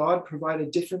how God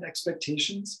provided different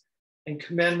expectations and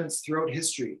commandments throughout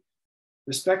history,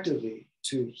 respectively,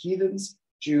 to heathens,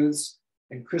 Jews,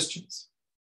 and Christians.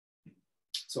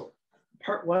 So,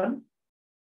 part 1.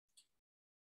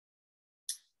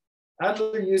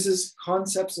 Adler uses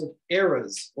concepts of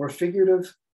eras or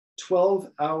figurative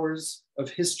 12 hours of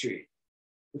history,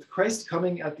 with Christ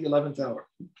coming at the 11th hour.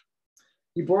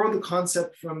 He borrowed the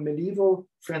concept from medieval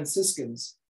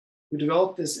Franciscans, who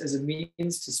developed this as a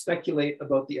means to speculate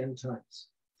about the end times.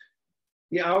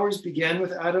 The hours began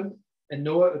with Adam, and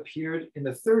Noah appeared in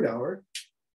the 3rd hour,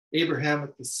 Abraham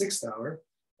at the 6th hour,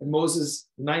 and Moses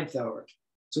 9th hour.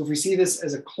 So if we see this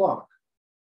as a clock,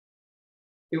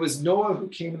 it was Noah who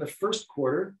came in the 1st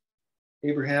quarter,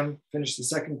 Abraham finished the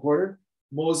 2nd quarter,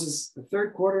 Moses the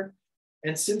 3rd quarter,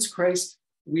 and since Christ,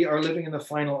 we are living in the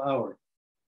final hour.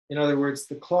 In other words,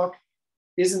 the clock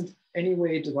isn't any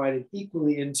way divided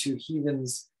equally into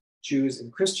heathens, Jews,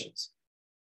 and Christians.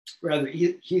 Rather,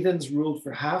 heathens ruled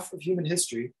for half of human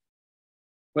history,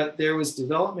 but there was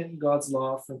development in God's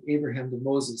law from Abraham to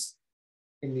Moses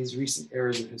in these recent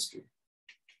eras of history.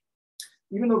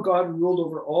 Even though God ruled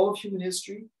over all of human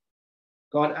history,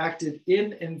 God acted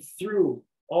in and through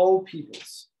all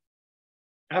peoples.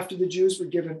 After the Jews were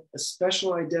given a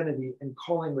special identity and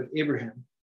calling with Abraham,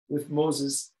 with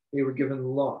Moses, they were given the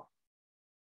law.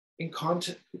 In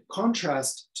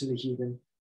contrast to the heathen,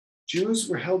 Jews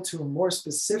were held to a more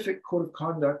specific code of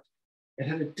conduct and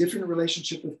had a different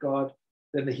relationship with God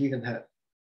than the heathen had.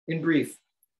 In brief,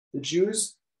 the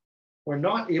Jews were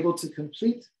not able to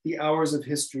complete the hours of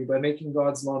history by making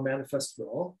God's law manifest for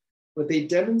all, but they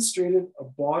demonstrated a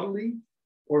bodily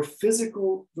or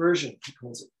physical version, he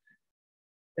calls it,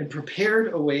 and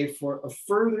prepared a way for a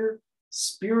further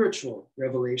spiritual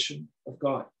revelation of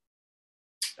God.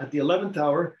 At the 11th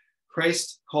hour,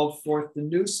 Christ called forth the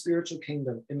new spiritual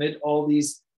kingdom amid all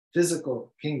these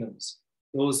physical kingdoms,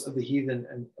 those of the heathen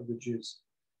and of the Jews.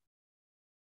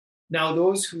 Now,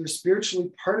 those who were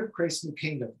spiritually part of Christ's new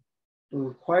kingdom were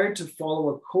required to follow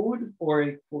a code or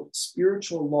a quote,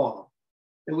 spiritual law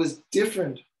that was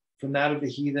different from that of the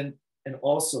heathen and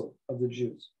also of the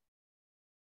Jews.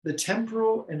 The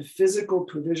temporal and physical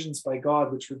provisions by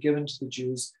God, which were given to the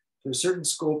Jews for a certain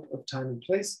scope of time and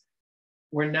place,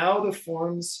 were now the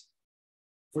forms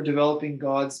for developing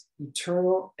God's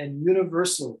eternal and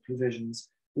universal provisions,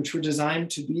 which were designed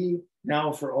to be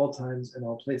now for all times and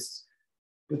all places.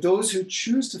 But those who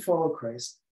choose to follow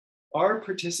Christ are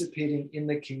participating in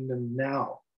the kingdom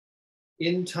now,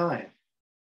 in time,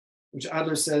 which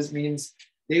Adler says means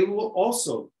they will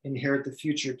also inherit the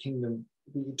future kingdom,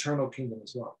 the eternal kingdom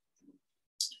as well.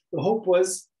 The hope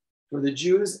was for the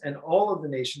Jews and all of the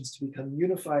nations to become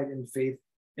unified in faith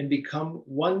and become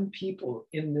one people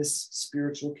in this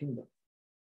spiritual kingdom.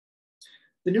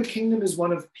 The new kingdom is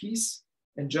one of peace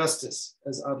and justice,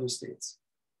 as Adler states.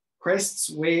 Christ's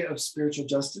way of spiritual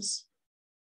justice,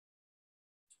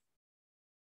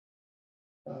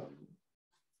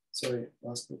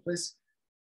 lost my place.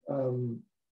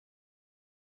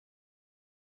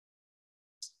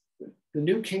 The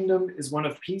new kingdom is one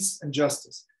of peace and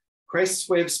justice. Christ's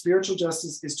way of spiritual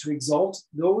justice is to exalt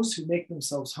those who make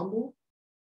themselves humble,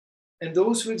 and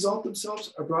those who exalt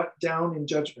themselves are brought down in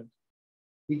judgment.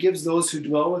 He gives those who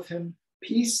dwell with him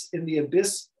peace in the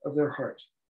abyss of their heart.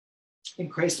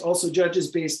 And Christ also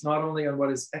judges based not only on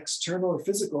what is external or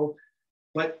physical,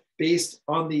 but based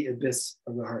on the abyss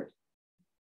of the heart.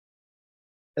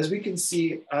 As we can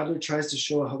see, Adler tries to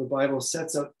show how the Bible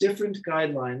sets out different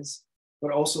guidelines,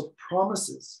 but also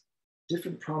promises,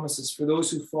 different promises for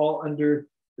those who fall under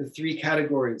the three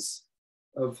categories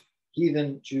of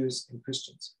heathen, Jews, and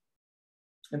Christians.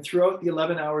 And throughout the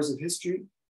 11 hours of history,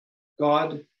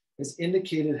 God has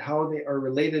indicated how they are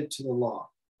related to the law,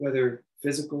 whether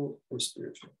physical or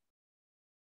spiritual.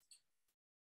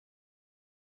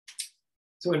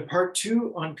 So in part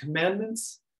 2 on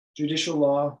commandments, judicial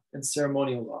law, and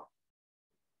ceremonial law,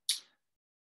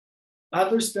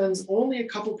 Adler spends only a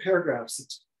couple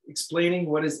paragraphs explaining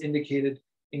what is indicated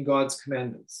in God's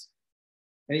commandments.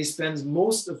 And he spends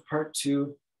most of part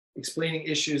 2 explaining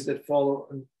issues that fall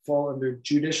under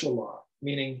judicial law,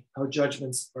 meaning how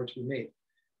judgments are to be made.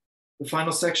 The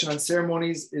final section on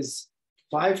ceremonies is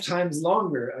 5 times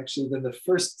longer, actually, than the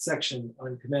first section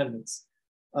on commandments.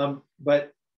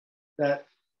 But that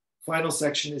final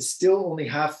section is still only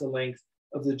half the length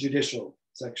of the judicial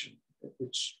section,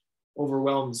 which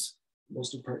overwhelms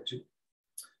most of part 2.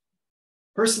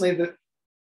 Personally, the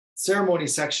ceremony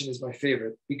section is my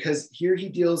favorite because here he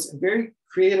deals in very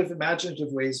creative,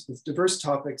 imaginative ways with diverse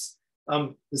topics,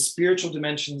 the spiritual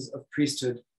dimensions of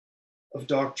priesthood, of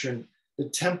doctrine, the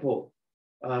temple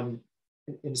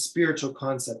in spiritual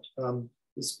concept,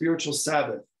 the spiritual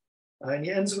Sabbath. And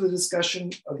he ends with a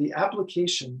discussion of the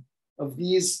application of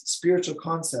these spiritual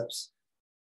concepts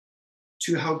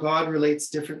to how God relates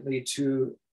differently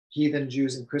to heathen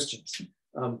Jews and Christians,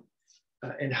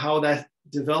 and how that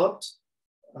developed.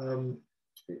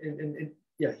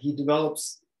 He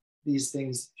develops these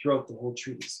things throughout the whole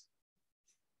treatise.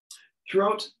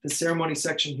 Throughout the ceremony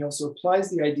section, he also applies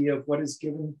the idea of what is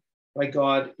given by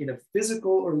God in a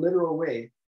physical or literal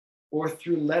way, or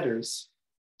through letters,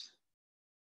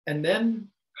 and then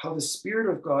how the Spirit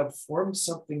of God formed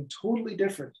something totally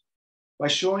different by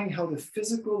showing how the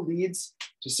physical leads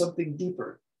to something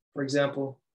deeper, for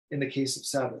example, in the case of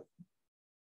Sabbath.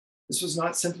 This was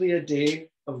not simply a day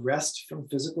of rest from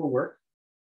physical work,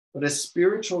 but a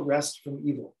spiritual rest from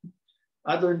evil.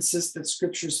 Adler insists that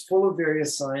Scripture is full of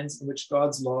various signs in which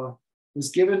God's law was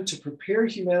given to prepare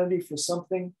humanity for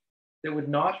something that would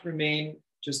not remain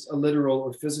just a literal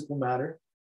or physical matter,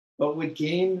 but would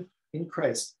gain in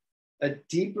Christ a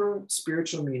deeper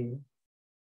spiritual meaning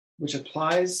which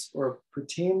applies or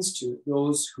pertains to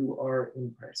those who are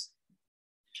in Christ.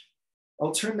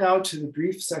 I'll turn now to the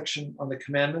brief section on the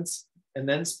commandments and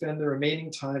then spend the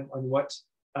remaining time on what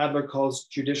Adler calls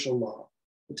judicial law,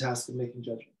 the task of making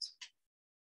judgments.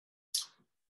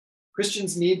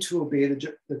 Christians need to obey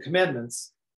the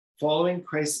commandments, following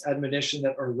Christ's admonition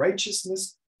that our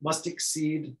righteousness must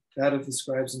exceed that of the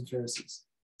scribes and Pharisees.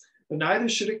 But neither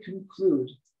should it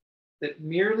conclude that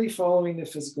merely following the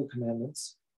physical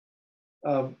commandments,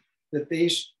 they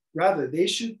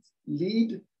should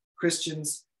lead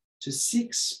Christians to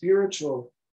seek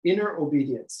spiritual inner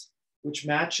obedience, which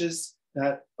matches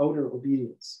that outer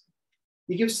obedience.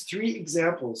 He gives 3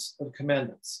 examples of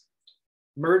commandments: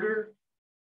 murder,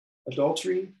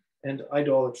 adultery, and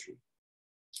idolatry.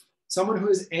 Someone who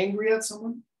is angry at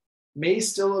someone may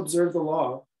still observe the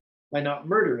law by not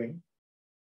murdering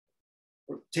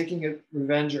or taking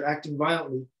revenge or acting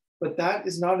violently, but that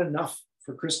is not enough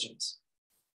for Christians.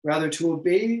 Rather, to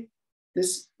obey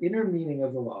this inner meaning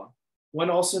of the law, one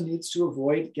also needs to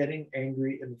avoid getting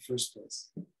angry in the first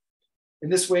place. In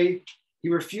this way, he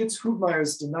refutes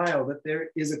Hubmaier's denial that there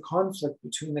is a conflict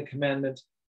between the commandment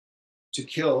to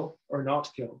kill or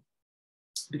not kill,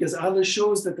 because Adler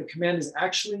shows that the command is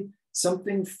actually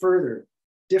something further,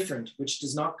 different, which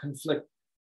does not conflict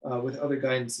with other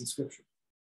guidance in Scripture.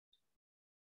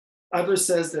 Adler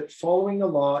says that following the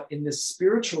law in this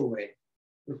spiritual way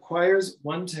requires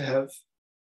one to have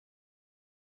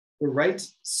the right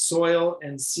soil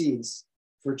and seeds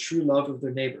for true love of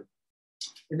their neighbor.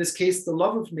 In this case, the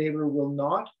love of neighbor will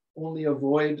not only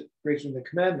avoid breaking the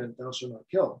commandment, thou shalt not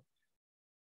kill,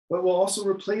 but will also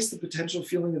replace the potential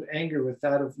feeling of anger with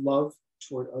that of love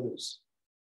toward others.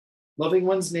 Loving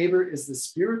one's neighbor is the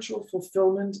spiritual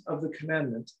fulfillment of the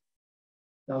commandment,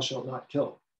 thou shalt not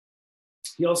kill.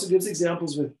 He also gives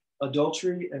examples with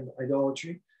adultery and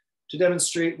idolatry to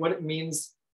demonstrate what it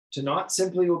means to not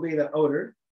simply obey the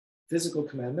outer physical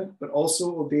commandment, but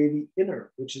also obey the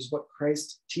inner, which is what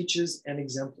Christ teaches and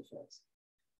exemplifies.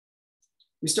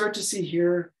 We start to see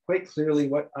here quite clearly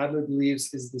what Adler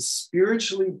believes is the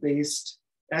spiritually based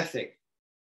ethic,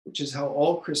 which is how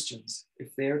all Christians,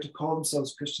 if they are to call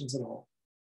themselves Christians at all,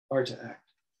 are to act.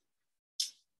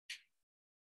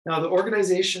 Now, the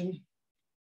organization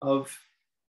of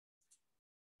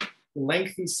the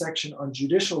lengthy section on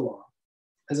judicial law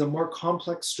has a more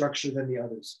complex structure than the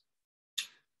others.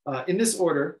 In this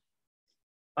order,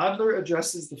 Adler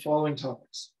addresses the following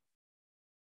topics: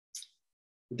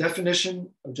 the definition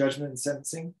of judgment and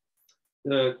sentencing,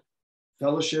 the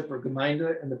fellowship or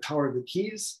Gemeinde and the power of the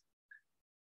keys,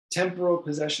 temporal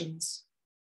possessions,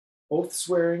 oath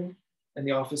swearing, and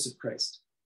the office of Christ.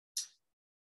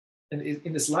 And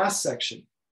in this last section,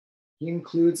 he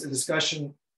includes a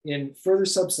discussion in further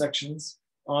subsections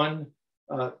on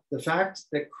the fact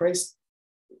that Christ,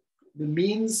 the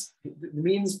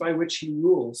means by which he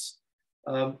rules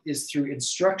is through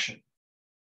instruction,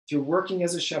 through working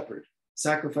as a shepherd,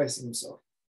 sacrificing himself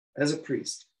as a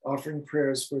priest, offering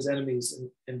prayers for his enemies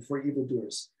and for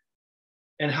evildoers,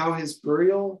 and how his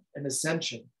burial and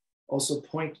ascension also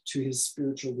point to his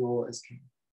spiritual role as king.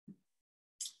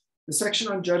 The section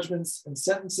on judgments and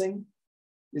sentencing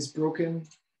is broken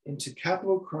into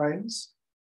capital crimes,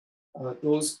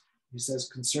 those, he says,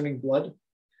 concerning blood,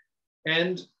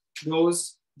 and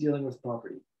those dealing with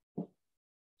property.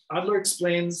 Adler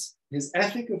explains his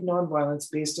ethic of nonviolence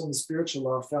based on the spiritual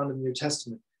law found in the New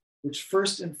Testament, which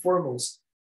first and foremost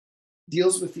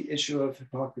deals with the issue of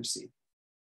hypocrisy.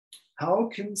 How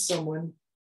can someone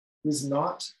who is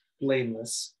not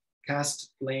blameless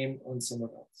cast blame on someone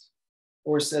else?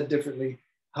 Or said differently,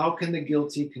 how can the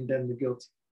guilty condemn the guilty?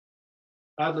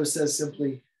 Adler says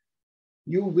simply,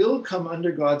 you will come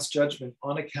under God's judgment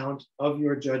on account of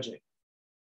your judging.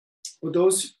 But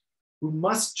those who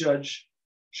must judge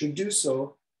should do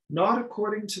so not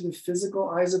according to the physical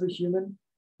eyes of a human,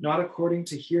 not according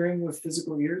to hearing with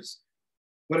physical ears,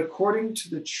 but according to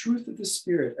the truth of the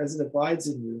Spirit as it abides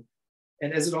in you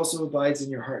and as it also abides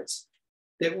in your hearts.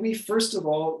 That we first of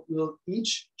all will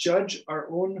each judge our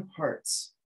own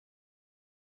hearts.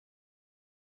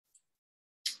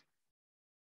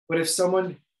 But if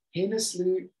someone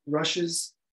heinously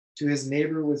rushes to his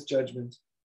neighbor with judgment,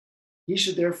 he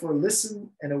should therefore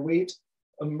listen and await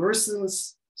a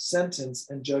merciless sentence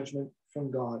and judgment from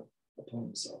God upon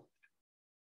himself.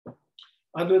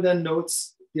 Adler then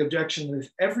notes the objection that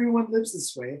if everyone lives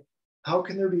this way, how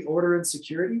can there be order and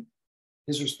security?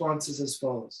 His response is as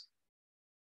follows.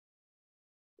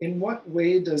 In what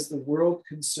way does the world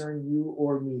concern you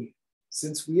or me,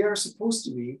 since we are supposed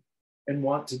to be and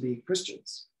want to be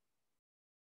Christians?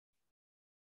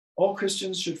 All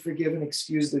Christians should forgive and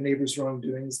excuse their neighbor's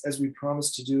wrongdoings, as we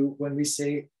promise to do when we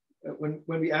say, when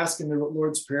we ask in the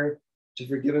Lord's Prayer to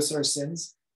forgive us our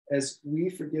sins, as we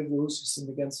forgive those who sin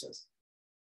against us.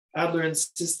 Adler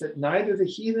insists that neither the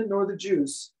heathen nor the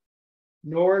Jews,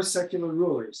 nor secular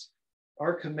rulers,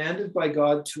 are commanded by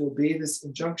God to obey this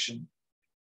injunction,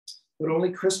 but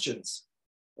only Christians,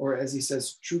 or as he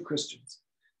says, true Christians.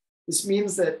 This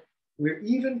means that we're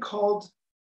even called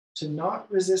to not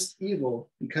resist evil,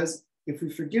 because if we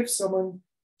forgive someone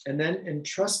and then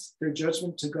entrust their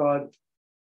judgment to God,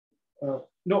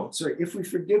 if we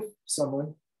forgive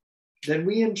someone, then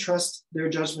we entrust their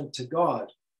judgment to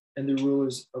God and the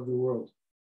rulers of the world.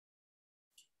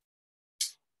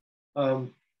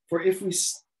 For if we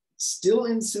still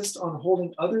insist on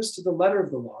holding others to the letter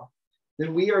of the law,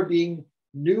 then we are being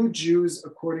new Jews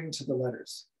according to the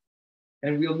letters.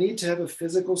 And we'll need to have a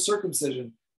physical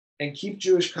circumcision and keep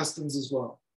Jewish customs as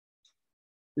well.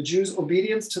 The Jews'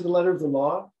 obedience to the letter of the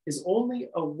law is only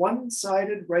a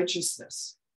one-sided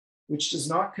righteousness, which does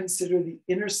not consider the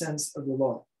inner sense of the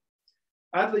law.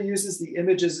 Adler uses the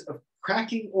images of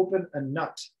cracking open a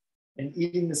nut and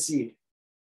eating the seed.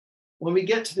 When we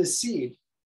get to the seed,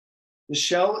 the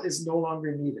shell is no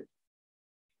longer needed.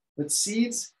 But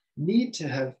seeds need to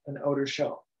have an outer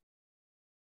shell.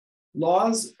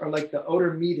 Laws are like the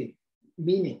outer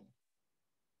meaning,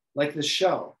 like the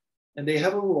shell, and they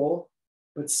have a role,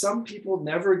 but some people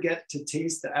never get to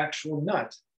taste the actual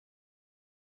nut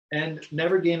and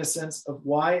never gain a sense of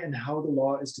why and how the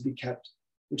law is to be kept,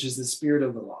 which is the spirit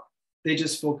of the law. They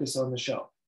just focus on the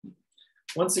shell.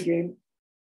 Once again,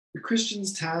 the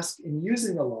Christian's task in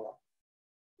using the law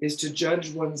is to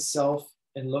judge oneself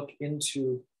and look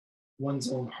into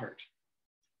one's own heart.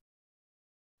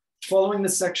 Following the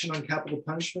section on capital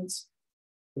punishments,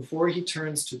 before he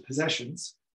turns to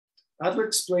possessions, Adler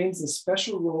explains the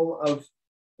special role of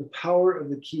the power of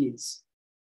the keys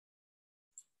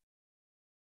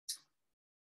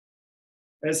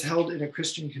as held in a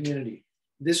Christian community.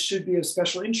 This should be of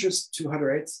special interest to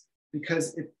Hutterites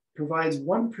because it provides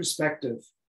one perspective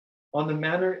on the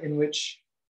manner in which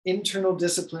internal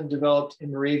discipline developed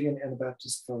in Moravian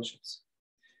Anabaptist fellowships.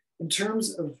 In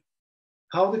terms of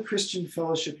how the Christian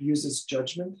fellowship uses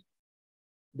judgment,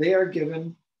 they are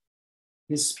given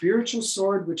his spiritual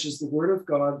sword, which is the word of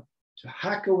God, to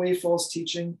hack away false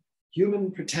teaching,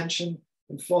 human pretension,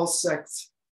 and false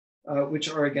sects, which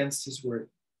are against his word.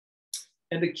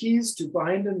 And the keys to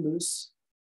bind and loose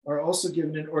are also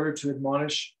given in order to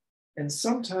admonish and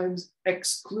sometimes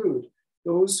exclude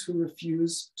those who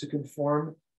refuse to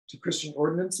conform to Christian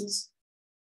ordinances,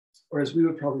 or as we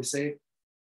would probably say,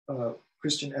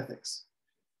 Christian ethics.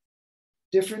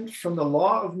 Different from the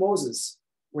law of Moses,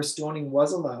 where stoning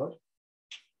was allowed,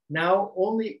 now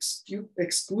only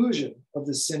exclusion of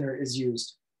the sinner is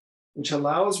used, which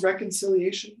allows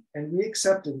reconciliation and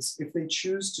reacceptance if they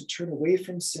choose to turn away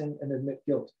from sin and admit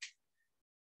guilt.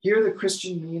 Here, the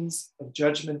Christian means of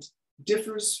judgment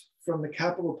differs from the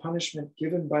capital punishment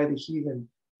given by the heathen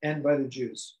and by the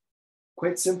Jews.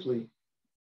 Quite simply,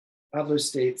 Adler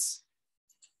states,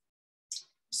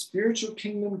 spiritual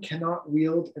kingdom cannot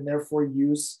wield and therefore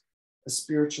use a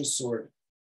spiritual sword.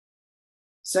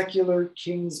 Secular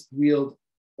kings wield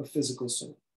a physical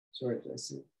sword. Sorry, did I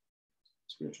say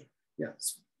spiritual?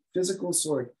 Yes, physical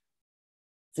sword.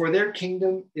 For their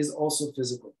kingdom is also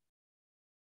physical.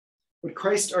 But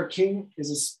Christ our King is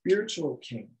a spiritual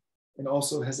king and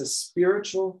also has a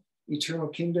spiritual eternal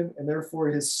kingdom, and therefore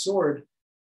his sword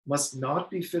must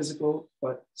not be physical,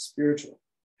 but spiritual.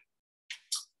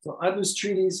 So Adler's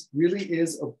treatise really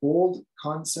is a bold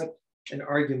concept and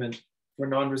argument for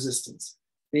non-resistance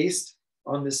based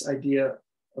on this idea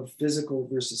of physical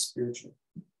versus spiritual.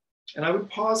 And I would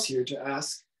pause here to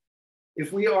ask,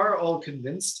 if we are all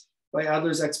convinced by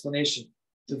Adler's explanation,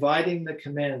 dividing the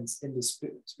commands into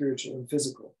spiritual and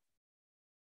physical,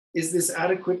 is this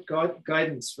adequate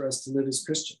guidance for us to live as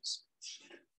Christians?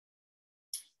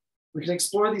 We can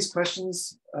explore these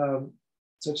questions,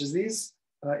 such as these,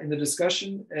 in the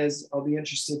discussion, as I'll be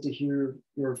interested to hear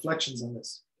your reflections on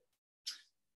this.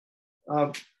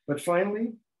 But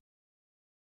finally,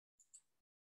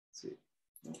 let's see.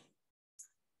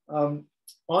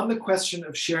 On the question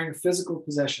of sharing physical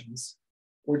possessions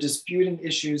or disputing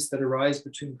issues that arise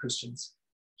between Christians,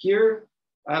 here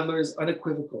Adler is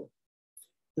unequivocal.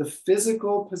 The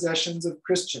physical possessions of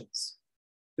Christians,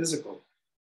 physical,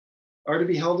 are to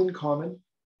be held in common,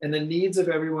 and the needs of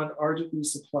everyone are to be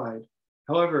supplied.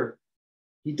 However,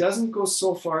 he doesn't go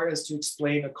so far as to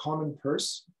explain a common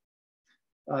purse,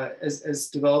 as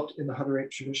developed in the Hutterian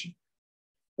tradition,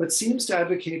 but seems to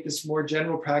advocate this more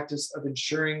general practice of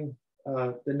ensuring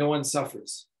that no one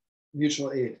suffers,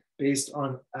 mutual aid, based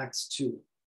on Acts 2,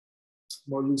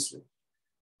 more loosely.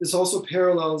 This also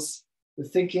parallels the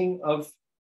thinking of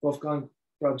Wolfgang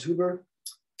Brandhuber,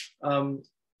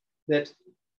 that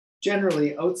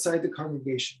generally outside the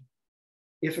congregation,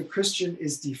 if a Christian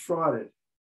is defrauded,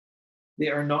 they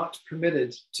are not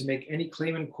permitted to make any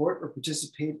claim in court or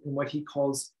participate in what he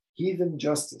calls heathen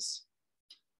justice.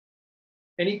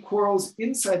 Any quarrels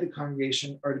inside the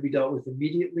congregation are to be dealt with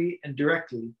immediately and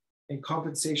directly, and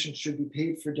compensation should be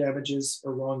paid for damages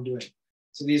or wrongdoing.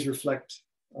 So these reflect,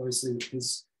 obviously,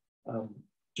 his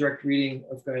direct reading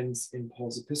of guidance in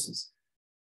Paul's epistles.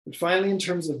 But finally, in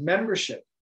terms of membership,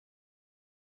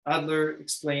 Adler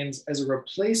explains, as a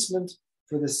replacement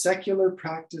for the secular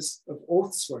practice of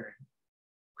oath swearing,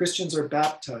 Christians are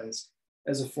baptized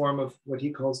as a form of what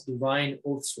he calls divine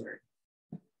oath swearing.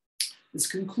 This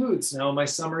concludes now my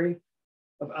summary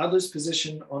of Adler's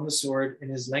position on the sword in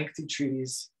his lengthy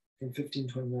treatise from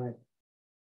 1529.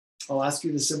 I'll ask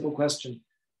you the simple question: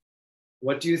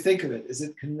 what do you think of it? Is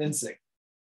it convincing?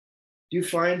 Do you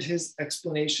find his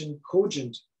explanation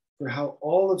cogent for how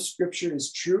all of Scripture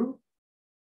is true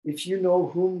if you know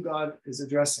whom God is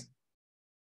addressing?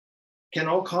 Can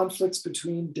all conflicts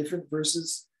between different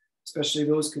verses, especially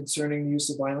those concerning the use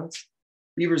of violence,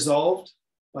 be resolved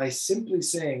by simply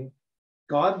saying,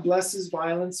 God blesses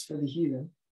violence for the heathen,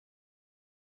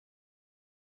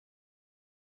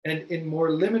 and in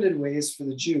more limited ways for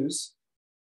the Jews,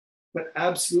 but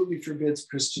absolutely forbids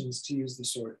Christians to use the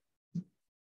sword?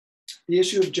 The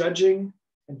issue of judging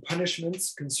and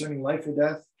punishments concerning life or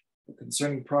death, or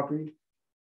concerning property,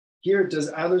 here,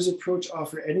 does Adler's approach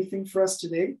offer anything for us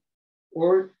today?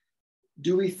 Or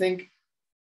do we think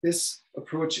this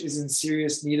approach is in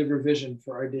serious need of revision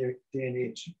for our day and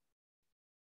age?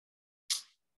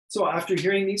 So after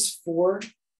hearing these 4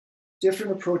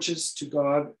 different approaches to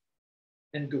God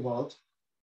and Gewalt,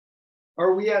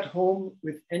 are we at home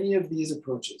with any of these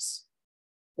approaches?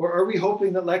 Or are we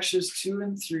hoping that lectures 2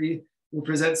 and 3 will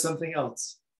present something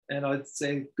else? And I'd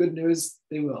say, good news,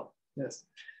 they will, yes.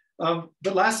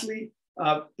 But lastly,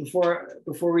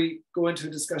 before we go into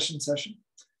a discussion session,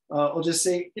 I'll just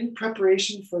say, in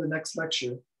preparation for the next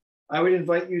lecture, I would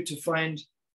invite you to find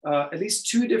at least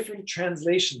 2 different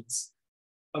translations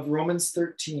of Romans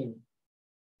 13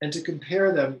 and to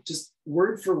compare them just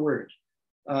word for word,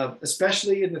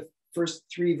 especially in the first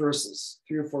 3 or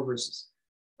 4 verses.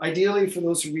 Ideally, for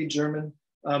those who read German,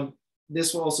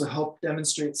 this will also help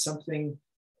demonstrate something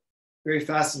very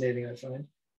fascinating, I find,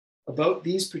 about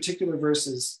these particular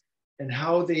verses and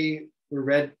how they were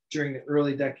read during the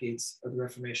early decades of the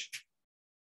Reformation.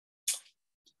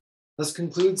 This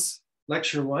concludes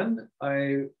lecture 1.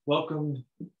 I welcome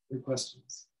your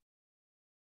questions.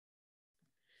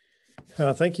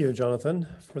 Thank you, Jonathan,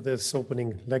 for this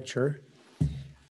opening lecture.